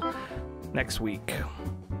all next week.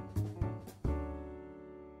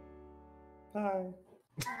 Bye.